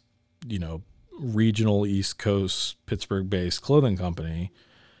 this, you know, regional East Coast Pittsburgh-based clothing company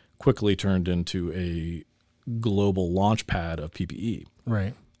quickly turned into a global launch pad of PPE.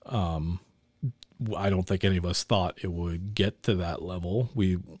 Right. I don't think any of us thought it would get to that level.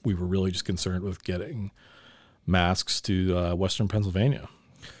 We were really just concerned with getting masks to Western Pennsylvania.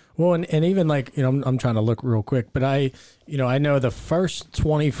 Well, and even like, you know, I'm trying to look real quick, but I know the first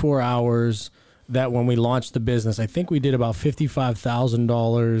 24 hours that when we launched the business, I think we did about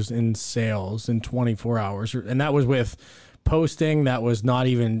 $55,000 in sales in 24 hours. And that was with posting. That was not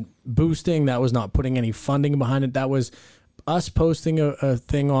even boosting. That was not putting any funding behind it. That was us posting a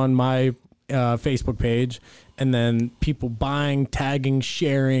thing on my Facebook page, and then people buying, tagging,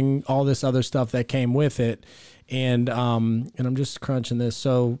 sharing, all this other stuff that came with it. And I'm just crunching this.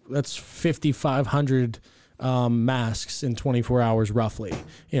 So that's 5,500 masks in 24 hours, roughly,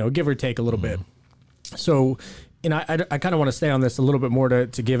 you know, give or take a little bit. So, and I kind of want to stay on this a little bit more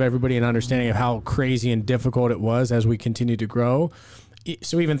to give everybody an understanding of how crazy and difficult it was as we continue to grow.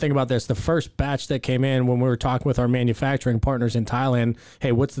 So even think about this, the first batch that came in when we were talking with our manufacturing partners in Thailand,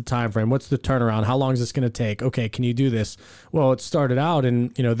 hey, what's the time frame? What's the turnaround? How long is this going to take? Okay, can you do this? Well, it started out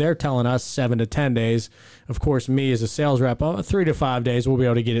and, you know, they're telling us 7 to 10 days. Of course, me as a sales rep, 3 to 5 days, we'll be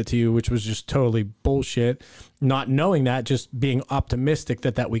able to get it to you, which was just totally bullshit. Not knowing that, just being optimistic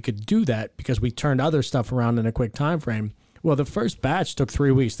that we could do that because we turned other stuff around in a quick time frame. Well, the first batch took 3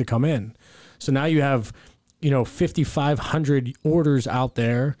 weeks to come in. So now you have, you know, 5,500 orders out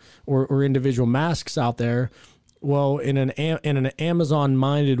there or individual masks out there. Well, in an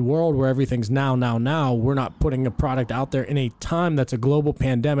Amazon-minded world where everything's now, we're not putting a product out there in a time that's a global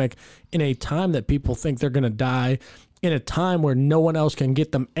pandemic, in a time that people think they're going to die, in a time where no one else can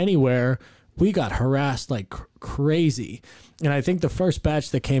get them anywhere. we got harassed like crazy. And I think the first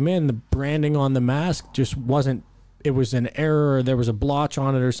batch that came in, the branding on the mask just wasn't, it was an error, or there was a blotch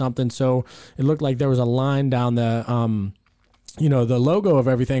on it or something. So it looked like there was a line down the, the logo of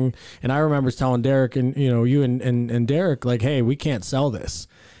everything. And I remember telling Derek and, you and Derek, like, hey, we can't sell this.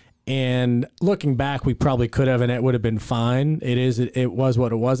 And looking back, we probably could have, and it would have been fine. It was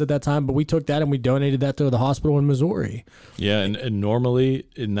what it was at that time. But we took that and we donated that to the hospital in Missouri. Yeah, and normally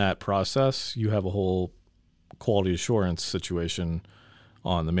in that process, you have a whole quality assurance situation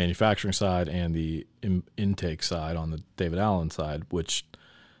on the manufacturing side and the intake side on the David Allen side, which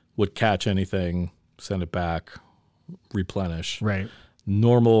would catch anything, send it back, replenish. Right.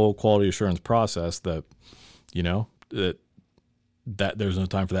 Normal quality assurance process that there's no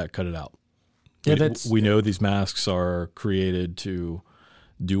time for that. Cut it out. Yeah, we know these masks are created to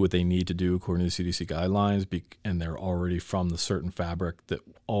do what they need to do according to the CDC guidelines, and they're already from the certain fabric that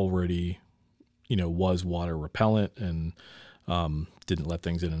already, was water repellent and didn't let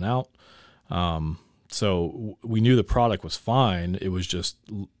things in and out. So we knew the product was fine. It was just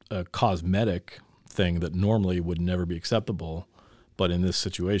a cosmetic thing that normally would never be acceptable, but in this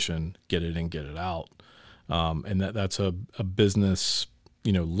situation, get it in, get it out. And that's a business,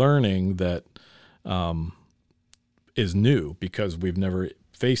 learning that is new, because we've never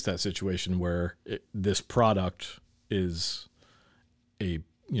faced that situation where this product is a,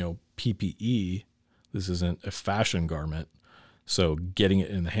 PPE. This isn't a fashion garment. So getting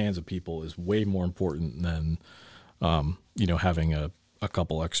it in the hands of people is way more important than, having a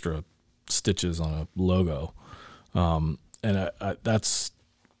couple extra stitches on a logo. And that's,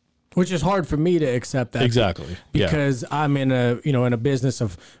 which is hard for me to accept that. Exactly. Because I'm in a business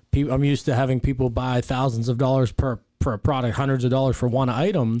of people. I'm used to having people buy thousands of dollars per product, hundreds of dollars for one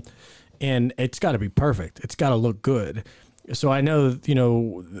item, and it's got to be perfect. It's got to look good. So I know,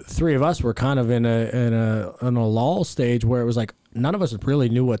 three of us were kind of in a lull stage where it was like none of us really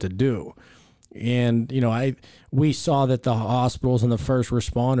knew what to do. And, we saw that the hospitals and the first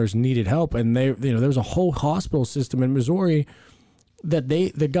responders needed help, and there was a whole hospital system in Missouri that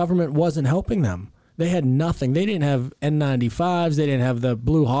the government wasn't helping them. They had nothing. They didn't have N95s. They didn't have the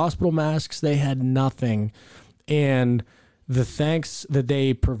blue hospital masks. They had nothing. And the thanks that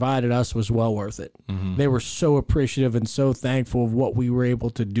they provided us was well worth it. Mm-hmm. They were so appreciative and so thankful of what we were able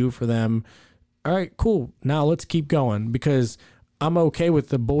to do for them. All right, cool. Now let's keep going, because I'm okay with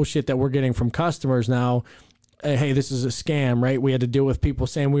the bullshit that we're getting from customers now. Hey, this is a scam, right? We had to deal with people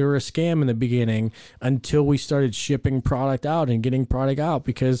saying we were a scam in the beginning until we started shipping product out and getting product out,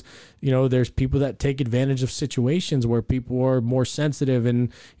 because, there's people that take advantage of situations where people are more sensitive,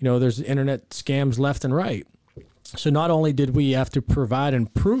 and, there's internet scams left and right. So not only did we have to provide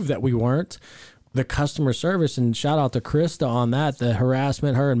and prove that we weren't, the customer service, and shout out to Krista on that, the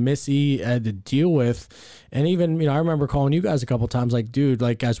harassment her and Missy had to deal with. And even, I remember calling you guys a couple times, like, dude,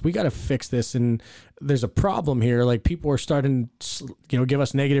 like, guys, we got to fix this. And there's a problem here. Like, people are starting, give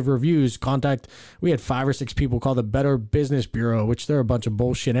us negative reviews. We had 5 or 6 people call the Better Business Bureau, which they're a bunch of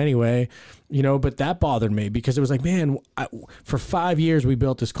bullshit anyway, but that bothered me, because it was like, man, for 5 years we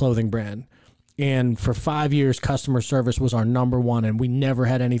built this clothing brand. And for 5 years, customer service was our number one, and we never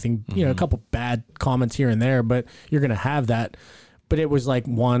had anything, a couple bad comments here and there, but you're going to have that. But it was like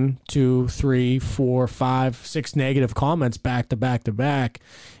 1, 2, 3, 4, 5, 6 negative comments back to back to back.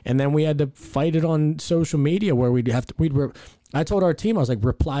 And then we had to fight it on social media, where I told our team, I was like,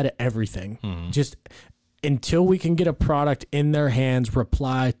 reply to everything. Mm-hmm. Just until we can get a product in their hands,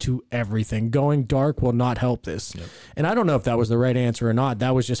 reply to everything. Going dark will not help this. Yep. And I don't know if that was the right answer or not.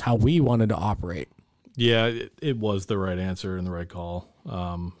 That was just how we wanted to operate. Yeah, it was the right answer and the right call.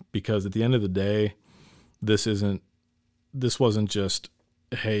 Because at the end of the day, this wasn't just,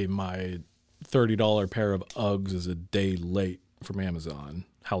 hey, my $30 pair of Uggs is a day late from Amazon.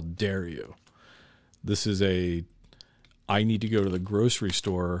 How dare you? This is I need to go to the grocery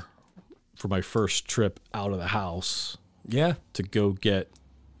store for my first trip out of the house. Yeah. To go get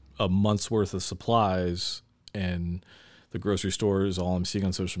a month's worth of supplies, and the grocery store is all I'm seeing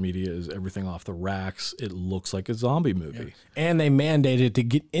on social media is everything off the racks. It looks like a zombie movie. Yeah. And they mandated to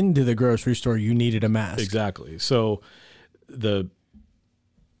get into the grocery store, you needed a mask. Exactly. So the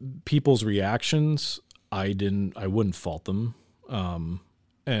people's reactions, I wouldn't fault them.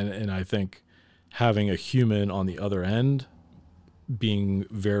 And I think having a human on the other end, being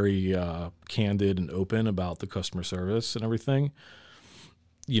very candid and open about the customer service and everything,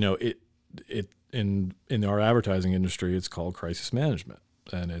 it in our advertising industry, it's called crisis management,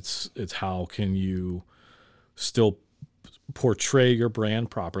 and it's how can you still portray your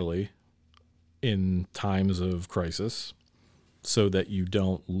brand properly in times of crisis, so that you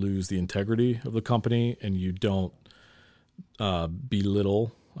don't lose the integrity of the company and you don't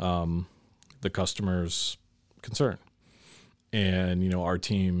belittle the customer's concern. And, you know, our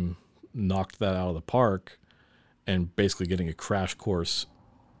team knocked that out of the park and basically getting a crash course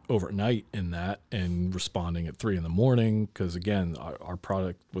overnight in that and responding at 3 a.m. because, again, our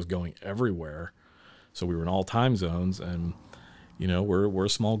product was going everywhere. So we were in all time zones, and, you know, we're a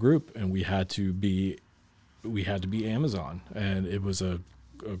small group, and we had to be Amazon. And it was a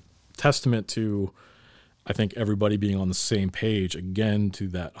testament to, I think, everybody being on the same page, again, to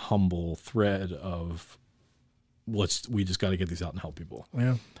that humble thread of we just got to get these out and help people.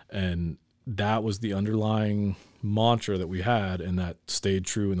 Yeah. And that was the underlying mantra that we had, and that stayed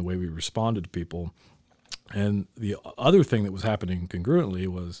true in the way we responded to people. And the other thing that was happening congruently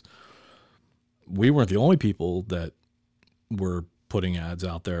was we weren't the only people that were putting ads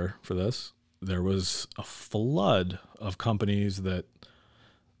out there for this. There was a flood of companies that,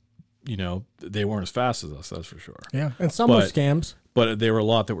 you know, they weren't as fast as us, that's for sure. Yeah, and some were scams. But there were a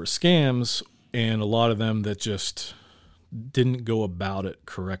lot that were scams, and a lot of them that just didn't go about it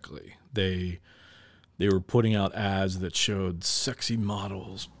correctly. They were putting out ads that showed sexy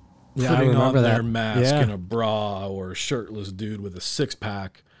models putting on their mask in a bra, or a shirtless dude with a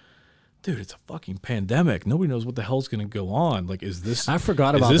 6-pack. Dude, it's a fucking pandemic. Nobody knows what the hell's going to go on. Like, I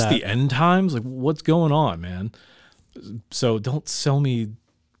forgot about that. Is this the end times? Like, what's going on, man? So don't sell me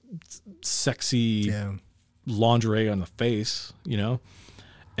sexy lingerie on the face, you know?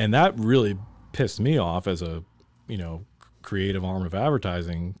 And that really pissed me off as a, you know, creative arm of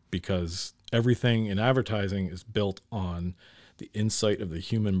advertising, because everything in advertising is built on the insight of the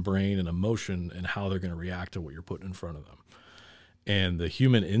human brain and emotion and how they're going to react to what you're putting in front of them. And the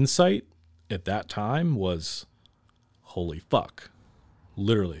human insight at that time was, holy fuck.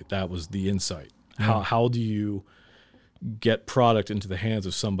 Literally, that was the insight. How do you get product into the hands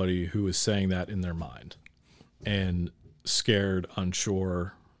of somebody who is saying that in their mind and scared,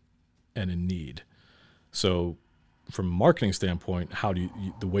 unsure, and in need? So from a marketing standpoint, how do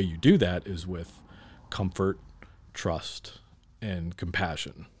the way you do that is with comfort, trust, and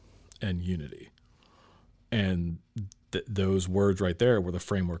compassion and unity. And those words right there were the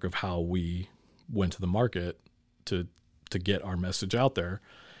framework of how we went to the market to get our message out there.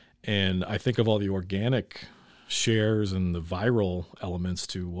 And I think of all the organic shares and the viral elements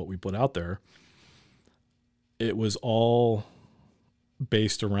to what we put out there, it was all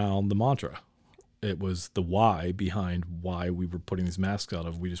based around the mantra. It was the why behind why we were putting these masks out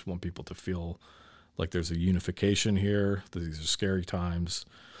of. We just want people to feel like there's a unification here, that these are scary times.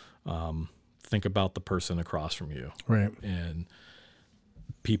 Think about the person across from you. Right. And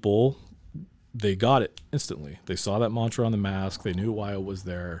people, they got it instantly. They saw that mantra on the mask. They knew why it was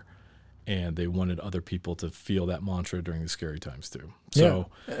there. And they wanted other people to feel that mantra during the scary times too. So,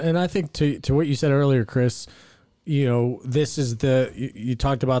 yeah. And I think to what you said earlier, Chris, you know, this is you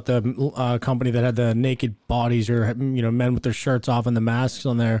talked about the company that had the naked bodies, or, you know, men with their shirts off and the masks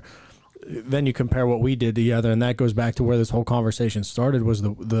on there. Then you compare what we did to the other, and that goes back to where this whole conversation started, was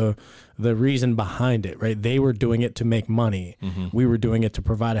the reason behind it, right? They were doing it to make money. Mm-hmm. We were doing it to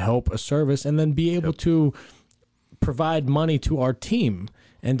provide a service, and then be able to provide money to our team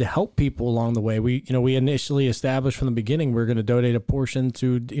and to help people along the way. We initially established from the beginning, we're going to donate a portion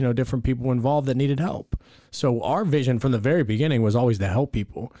to, you know, different people involved that needed help. So our vision from the very beginning was always to help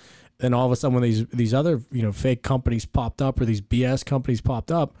people. And all of a sudden, when these other, you know, fake companies popped up, or these BS companies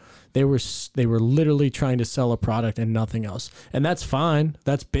popped up, they were literally trying to sell a product and nothing else. And that's fine.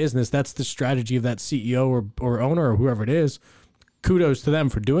 That's business. That's the strategy of that CEO or owner or whoever it is. Kudos to them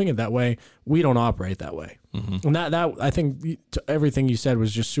for doing it that way. We don't operate that way. Mm-hmm. And that I think everything you said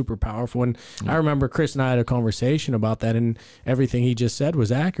was just super powerful. And I remember Chris and I had a conversation about that, and everything he just said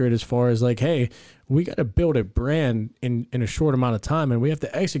was accurate as far as like, hey, we got to build a brand in a short amount of time, and we have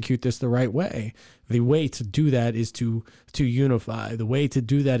to execute this the right way. The way to do that is to unify. The way to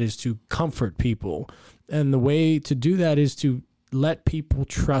do that is to comfort people. And the way to do that is to let people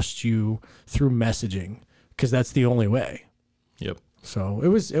trust you through messaging, because that's the only way. Yep. So it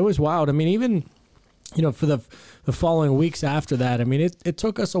was wild. I mean, even, you know, for the following weeks after that, I mean, it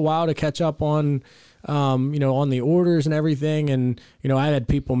took us a while to catch up on, you know, on the orders and everything. And, you know, I had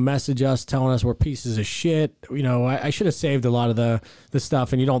people message us telling us we're pieces of shit. You know, I should have saved a lot of the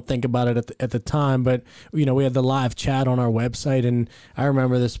stuff, and you don't think about it at the time, but, you know, we had the live chat on our website, and I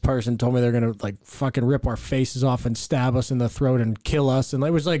remember this person told me they're going to like fucking rip our faces off and stab us in the throat and kill us. And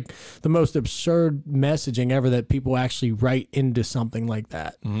it was like the most absurd messaging ever that people actually write into something like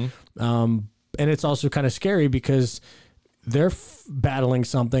that. Mm-hmm. And it's also kind of scary because they're battling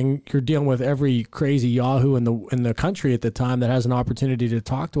something. You're dealing with every crazy Yahoo in the country at the time that has an opportunity to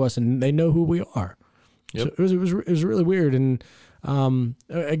talk to us, and they know who we are. Yep. So it was really weird. And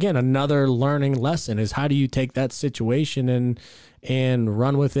again, another learning lesson is how do you take that situation and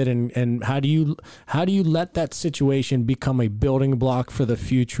run with it, and how do you let that situation become a building block for the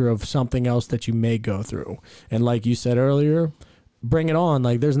future of something else that you may go through. And like you said earlier, bring it on.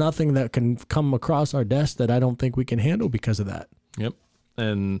 Like there's nothing that can come across our desk that I don't think we can handle because of that. Yep.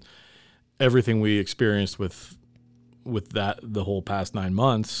 And everything we experienced with that the whole past 9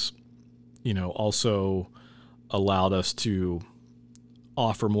 months, also allowed us to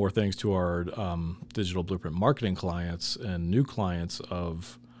offer more things to our digital blueprint marketing clients and new clients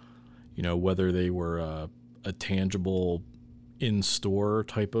of, whether they were a tangible in-store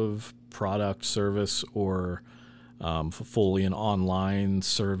type of product service or fully an online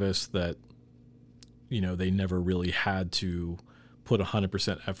service that, they never really had to put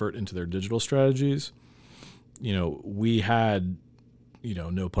 100% effort into their digital strategies. We had,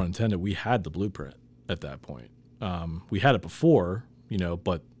 no pun intended, we had the blueprint at that point. We had it before,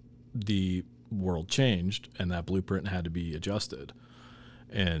 but the world changed and that blueprint had to be adjusted.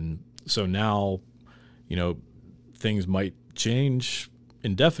 And so now, things might change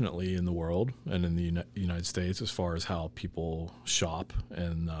indefinitely in the world and in the United States as far as how people shop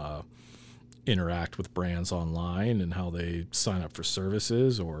and interact with brands online and how they sign up for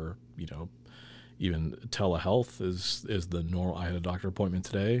services or, even telehealth is the normal. I had a doctor appointment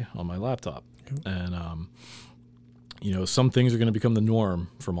today on my laptop. And, some things are going to become the norm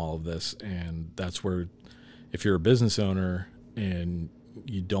from all of this. And that's where if you're a business owner and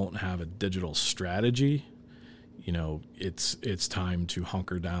you don't have a digital strategy, it's time to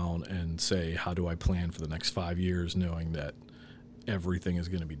hunker down and say, how do I plan for the next 5 years knowing that everything is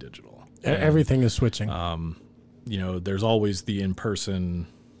going to be digital? And, everything is switching. There's always the in-person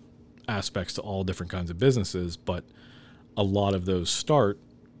aspects to all different kinds of businesses, but a lot of those start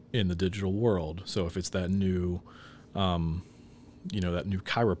in the digital world. So if it's that new, that new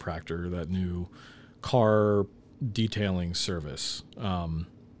chiropractor, that new car detailing service,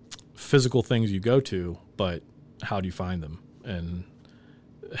 physical things you go to, but how do you find them? And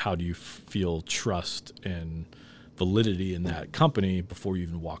how do you feel trust and validity in that company before you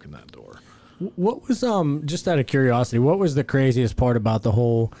even walk in that door? What was, just out of curiosity, what was the craziest part about the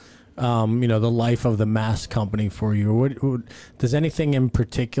whole, the life of the mask company for you? What does anything in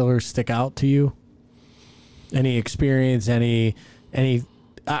particular stick out to you? Any experience, I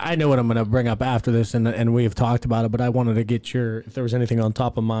know what I'm going to bring up after this, and we've talked about it, but I wanted to get if there was anything on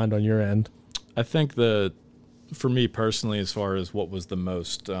top of mind on your end. I think for me personally, as far as what was the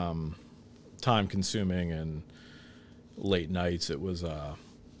most time consuming and late nights, it was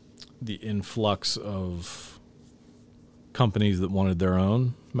the influx of companies that wanted their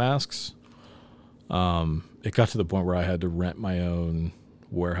own masks. It got to the point where I had to rent my own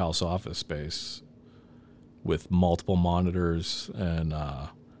warehouse office space with multiple monitors and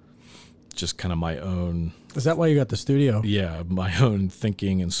just kind of my own. Is that why you got the studio? Yeah, my own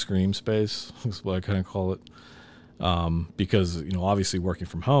thinking and scream space is what I kind of call it. Because, obviously working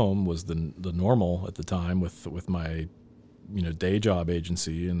from home was the normal at the time with my, day job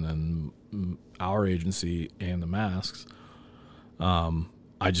agency and then our agency and the masks.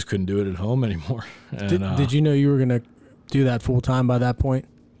 I just couldn't do it at home anymore. And, did you know you were going to do that full time by that point?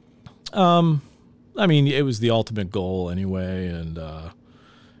 I mean, it was the ultimate goal anyway. And,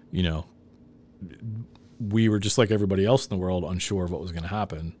 we were just like everybody else in the world, unsure of what was going to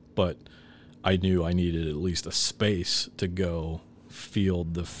happen. But I knew I needed at least a space to go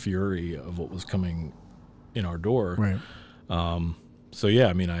field the fury of what was coming in our door. Right. So yeah,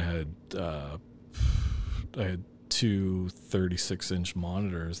 I mean, I had two 36-inch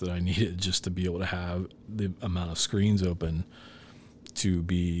monitors that I needed just to be able to have the amount of screens open to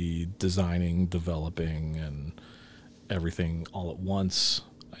be designing, developing, and everything all at once.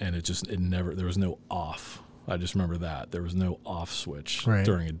 And there was no off. I just remember that there was no off switch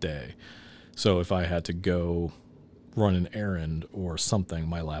during a day. So if I had to go run an errand or something,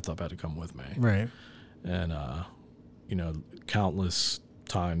 my laptop had to come with me. Right. And, countless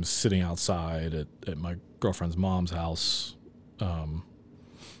times sitting outside at my girlfriend's mom's house,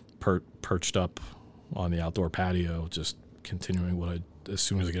 perched up on the outdoor patio, just continuing as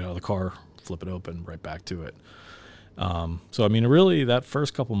soon as I get out of the car, flip it open, right back to it. So, I mean, really that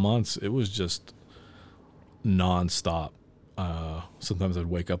first couple months, it was just nonstop. Sometimes I'd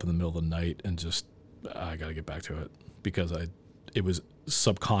wake up in the middle of the night and just, I got to get back to it because it was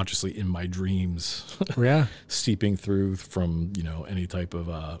subconsciously in my dreams, seeping through from, any type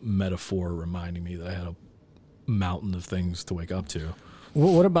of metaphor reminding me that I had a mountain of things to wake up to.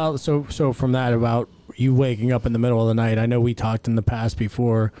 What about so from that about you waking up in the middle of the night? I know we talked in the past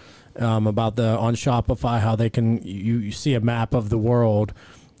before about on Shopify how they can you see a map of the world,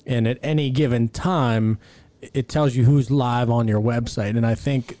 and at any given time it tells you who's live on your website. And I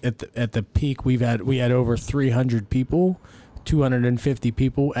think at the peak we had over 300 people, 250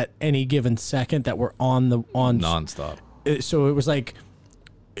 people at any given second that were on nonstop. So it was like,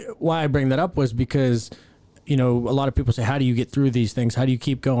 why I bring that up was because, a lot of people say, how do you get through these things? How do you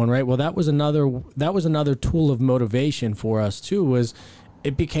keep going? Right. Well, that was another tool of motivation for us too, was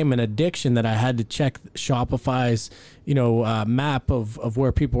it became an addiction that I had to check Shopify's, map of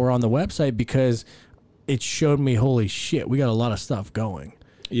where people were on the website, because it showed me, holy shit, we got a lot of stuff going.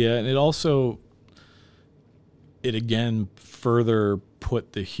 Yeah. And it again further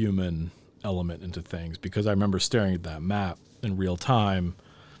put the human element into things, because I remember staring at that map in real time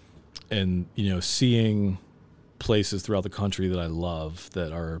and, seeing places throughout the country that I love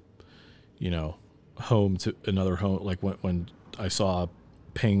that are, home to another home. Like when I saw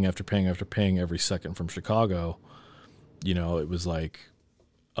ping after ping after ping every second from Chicago, it was like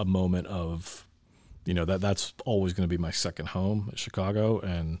a moment of, that's always going to be my second home at Chicago.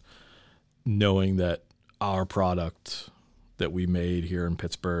 And knowing that our product that we made here in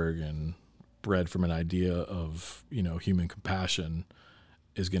Pittsburgh and bred from an idea of, human compassion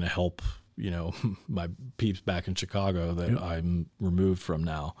is going to help, my peeps back in Chicago that I'm removed from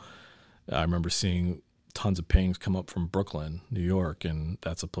now. I remember seeing tons of pings come up from Brooklyn, New York, and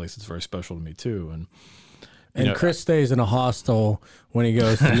that's a place that's very special to me too. And Chris stays in a hostel when he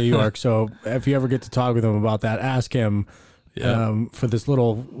goes to New York. So if you ever get to talk with him about that, ask him for this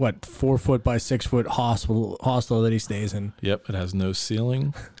little 4 foot by 6 foot hostel that he stays in. Yep, it has no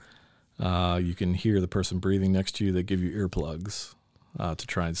ceiling. You can hear the person breathing next to you. They give you earplugs to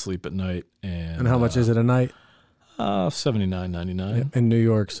try and sleep at night. And how much is it a night? $79.99 in New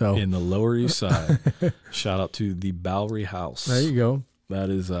York. So in the Lower East Side. Shout out to the Bowery House. There you go. That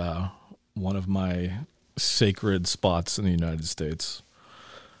is one of my sacred spots in the United States.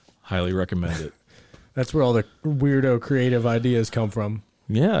 Highly recommend it. That's where all the weirdo creative ideas come from.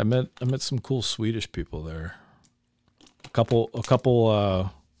 Yeah, I met some cool Swedish people there. A couple.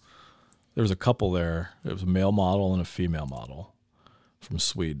 There was a couple there. It was a male model and a female model from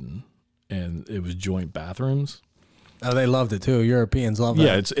Sweden, and it was joint bathrooms. Oh, they loved it too. Europeans love that.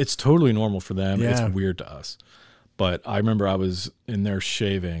 Yeah, it's totally normal for them. Yeah. It's weird to us. But I remember I was in there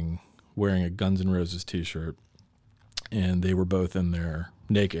shaving, wearing a Guns N' Roses t-shirt, and they were both in there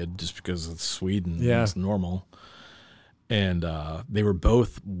naked just because it's Sweden. Yeah. It's normal. And they were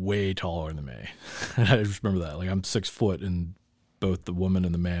both way taller than me. And I just remember that. Like, I'm 6 foot, and both the woman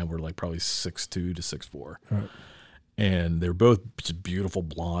and the man were like probably 6'2" to 6'4". Right. And they were both just beautiful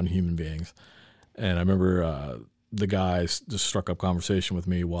blonde human beings. And I remember the guy just struck up conversation with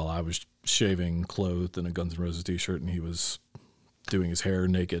me while I was shaving, clothed in a Guns N' Roses t-shirt, and he was doing his hair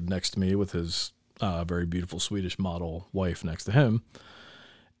naked next to me with his very beautiful Swedish model wife next to him.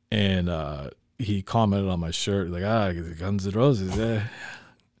 And he commented on my shirt, like, Guns N' Roses, eh?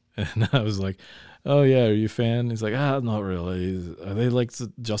 And I was like, oh, yeah, are you a fan? He's like, not really. Are they like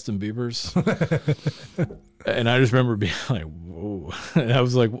Justin Bieber's? And I just remember being like, whoa. And I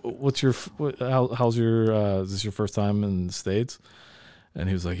was like, how's your, is this your first time in the States? And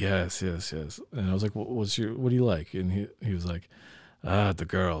he was like, yes. And I was like, what do you like? And he was like, the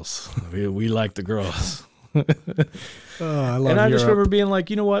girls. We like the girls. Oh, I love And I just Europe. remember being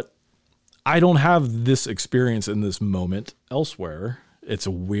like, you know what? I don't have this experience in this moment elsewhere. It's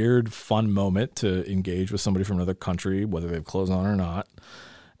a weird, fun moment to engage with somebody from another country, whether they have clothes on or not.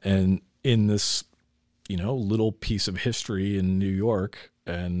 And in this, little piece of history in New York,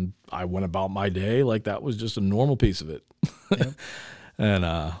 and I went about my day like that was just a normal piece of it. Yep.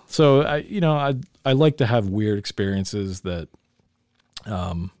 And so I like to have weird experiences that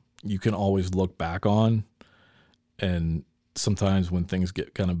you can always look back on. And sometimes when things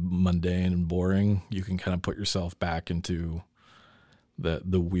get kind of mundane and boring, you can kind of put yourself back into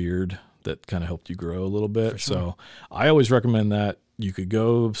the weird that kind of helped you grow a little bit. Sure. So I always recommend that you could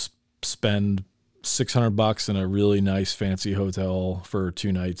go spend $600 in a really nice fancy hotel for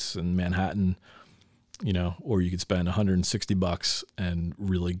 2 nights in Manhattan, or you could spend $160 and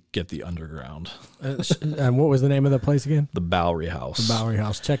really get the underground. And what was the name of the place again? The Bowery House. The Bowery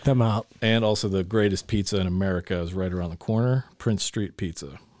House. Check them out. And also the greatest pizza in America is right around the corner, Prince Street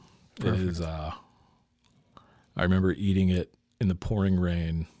Pizza. Perfect. It is, I remember eating it in the pouring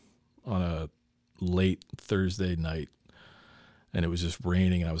rain on a late Thursday night, and it was just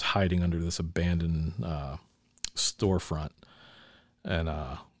raining, and I was hiding under this abandoned storefront. And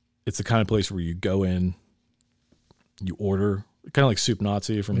it's the kind of place where you go in, You order, kind of like Soup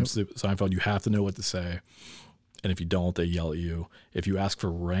Nazi from Seinfeld. You have to know what to say. And if you don't, they yell at you. If you ask for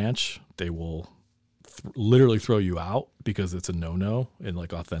ranch, they will literally throw you out because it's a no-no in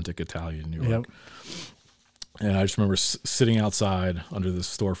like authentic Italian New York. And I just remember sitting outside under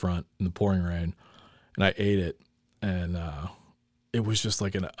this storefront in the pouring rain, and I ate it, and it was just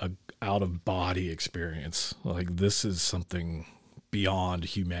like an out-of-body experience. Like, this is something beyond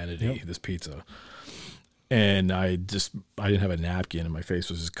humanity, this pizza. And I didn't have a napkin, and my face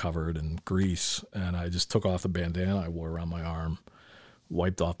was just covered in grease, and I just took off the bandana I wore around my arm,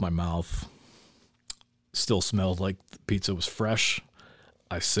 wiped off my mouth. Still smelled like the pizza was fresh.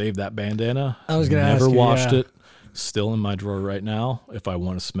 I saved that bandana. I was going to never ask you, washed it. Still in my drawer right now. If I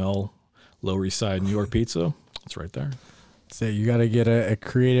want to smell Lower East Side New York pizza, it's right there. So you got to get a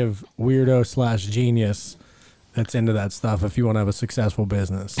creative weirdo / genius that's into that stuff if you want to have a successful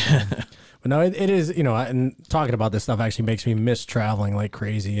business. But no, it is, you know, and talking about this stuff actually makes me miss traveling like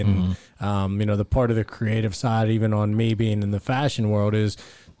crazy. And, you know, the part of the creative side, even on me being in the fashion world, is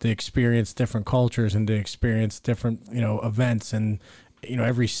to experience different cultures and to experience different, you know, events. And, you know,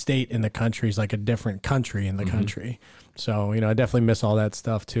 every state in the country is like a different country in the country. So, you know, I definitely miss all that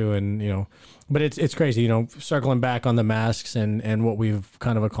stuff too. And, you know, but it's crazy, you know, circling back on the masks and what we've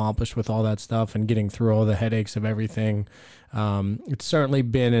kind of accomplished with all that stuff and getting through all the headaches of everything. It's certainly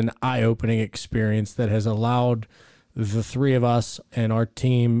been an eye-opening experience that has allowed the three of us and our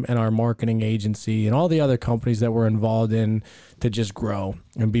team and our marketing agency and all the other companies that we're involved in to just grow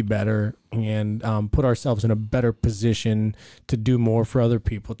and be better and put ourselves in a better position to do more for other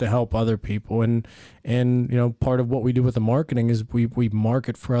people, to help other people. And you know, part of what we do with the marketing is we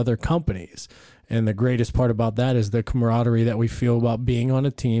market for other companies. And the greatest part about that is the camaraderie that we feel about being on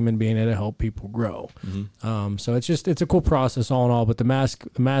a team and being able to help people grow. So it's a cool process all in all. But the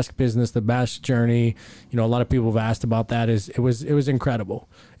mask business, the mask journey, you know, a lot of people have asked about that. It was incredible.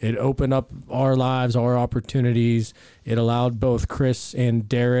 It opened up our lives, our opportunities. It allowed both Chris and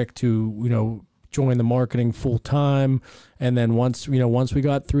Derek to, you know, join the marketing full time. And then once we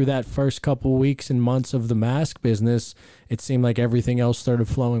got through that first couple weeks and months of the mask business, it seemed like everything else started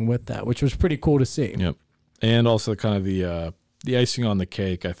flowing with that, which was pretty cool to see. Yep. And also kind of the icing on the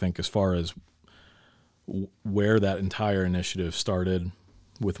cake, I think, as far as where that entire initiative started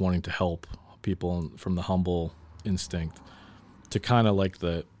with wanting to help people from the humble instinct to kind of like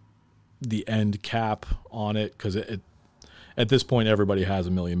the end cap on it, because it at this point, everybody has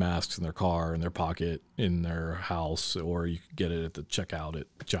a million masks in their car, in their pocket, in their house, or you could get it at the checkout at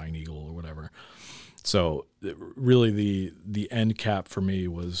Giant Eagle or whatever. So really the end cap for me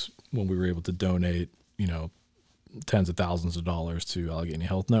was when we were able to donate, you know, tens of thousands of dollars to Allegheny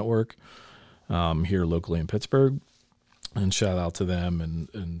Health Network here locally in Pittsburgh. And shout out to them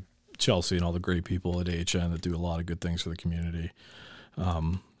and Chelsea and all the great people at AHN that do a lot of good things for the community.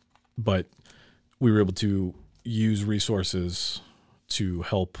 But we were able to use resources to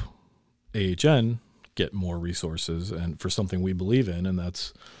help AHN get more resources and for something we believe in, and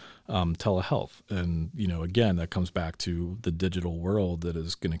that's telehealth. And, you know, again, that comes back to the digital world that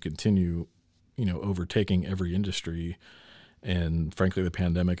is going to continue, you know, overtaking every industry. And frankly, the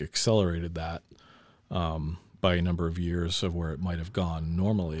pandemic accelerated that by a number of years of where it might have gone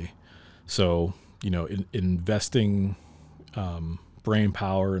normally. So, you know, investing brain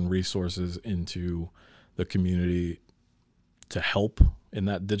power and resources into the community to help in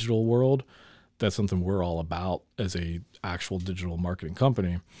that digital world, that's something we're all about as a actual digital marketing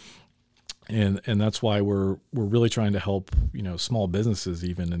company. And that's why we're really trying to help, you know, small businesses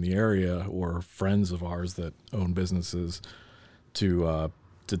even in the area or friends of ours that own businesses to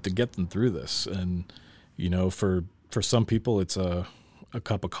get them through this. And, you know, for some people it's a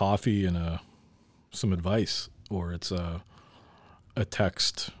cup of coffee and some advice, or it's a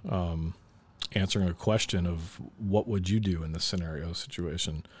text answering a question of what would you do in this scenario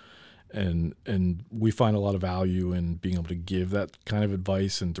situation. And we find a lot of value in being able to give that kind of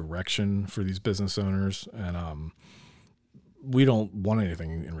advice and direction for these business owners. And we don't want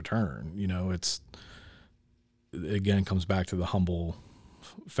anything in return. You know, it again comes back to the humble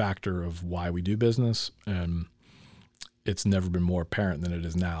factor of why we do business. And it's never been more apparent than it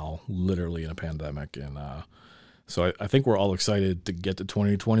is now, literally in a pandemic. And so I think we're all excited to get to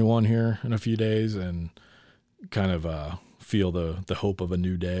 2021 here in a few days and kind of feel the hope of a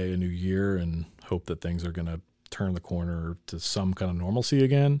new day, a new year, and hope that things are going to turn the corner to some kind of normalcy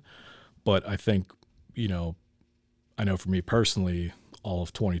again. But I think, you know, I know for me personally, all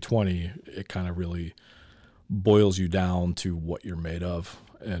of 2020, it kind of really boils you down to what you're made of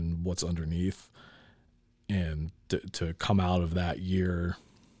and what's underneath. And to come out of that year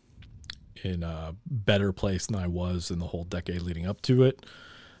in a better place than I was in the whole decade leading up to it,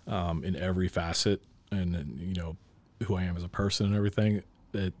 in every facet, and you know who I am as a person and everything.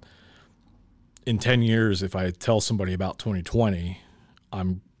 That in 10 years, if I tell somebody about 2020,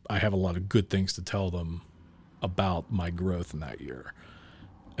 I have a lot of good things to tell them about my growth in that year.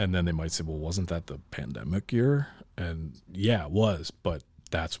 And then they might say, well, wasn't that the pandemic year? And yeah, it was, but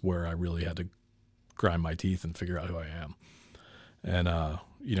that's where I really had to grind my teeth and figure out who I am. And,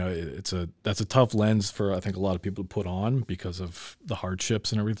 you know, that's a tough lens for, I think, a lot of people to put on because of the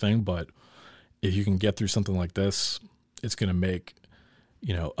hardships and everything. But if you can get through something like this, it's going to make,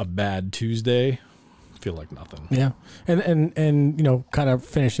 you know, a bad Tuesday feel like nothing. Yeah. And you know, kind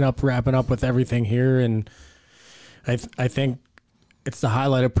of wrapping up with everything here. And I think it's the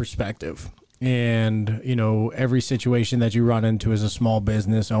highlight of perspective. And, you know, every situation that you run into as a small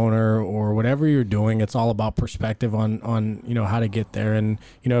business owner or whatever you're doing, it's all about perspective on, you know, how to get there. And,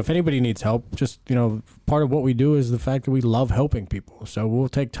 you know, if anybody needs help, just, you know, part of what we do is the fact that we love helping people. So we'll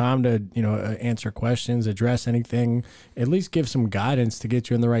take time to, you know, answer questions, address anything, at least give some guidance to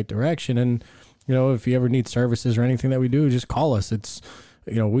get you in the right direction. And, you know, if you ever need services or anything that we do, just call us. It's,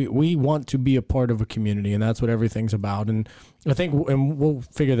 you know, we want to be a part of a community, and that's what everything's about. And I think, and we'll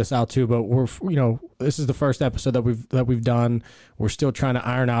figure this out too, but we're, you know, this is the first episode that we've done. We're still trying to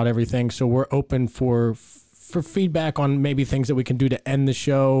iron out everything. So we're open for feedback on maybe things that we can do to end the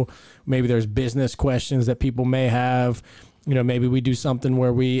show. Maybe there's business questions that people may have. You know, maybe we do something where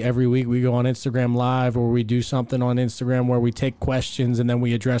every week we go on Instagram Live, or we do something on Instagram where we take questions and then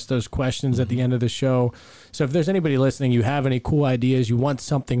we address those questions at the end of the show. So if there's anybody listening, you have any cool ideas, you want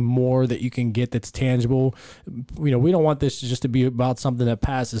something more that you can get that's tangible, you know, we don't want this just to be about something that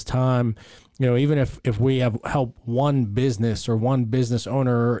passes time. You know, even if we have helped one business or one business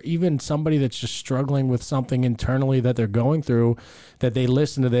owner, or even somebody that's just struggling with something internally that they're going through, that they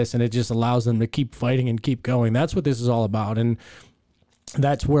listen to this and it just allows them to keep fighting and keep going. That's what this is all about. And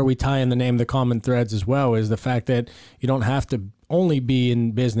that's where we tie in the name, The Common Threads, as well, is the fact that you don't have to only be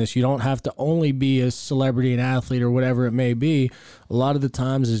in business. You don't have to only be a celebrity, an athlete, or whatever it may be. A lot of the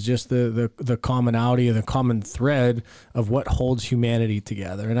times is just the commonality or the common thread of what holds humanity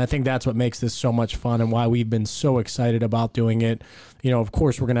together. And I think that's what makes this so much fun and why we've been so excited about doing it. You know, of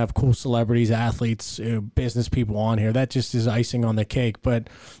course, we're going to have cool celebrities, athletes, business people on here. That just is icing on the cake. But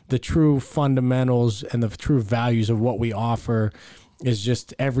the true fundamentals and the true values of what we offer is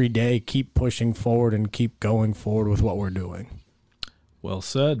just every day keep pushing forward and keep going forward with what we're doing. Well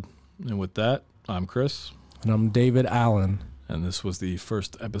said. And with that, I'm Chris. And I'm David Allen. And this was the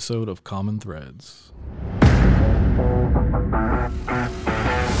first episode of Common Threads.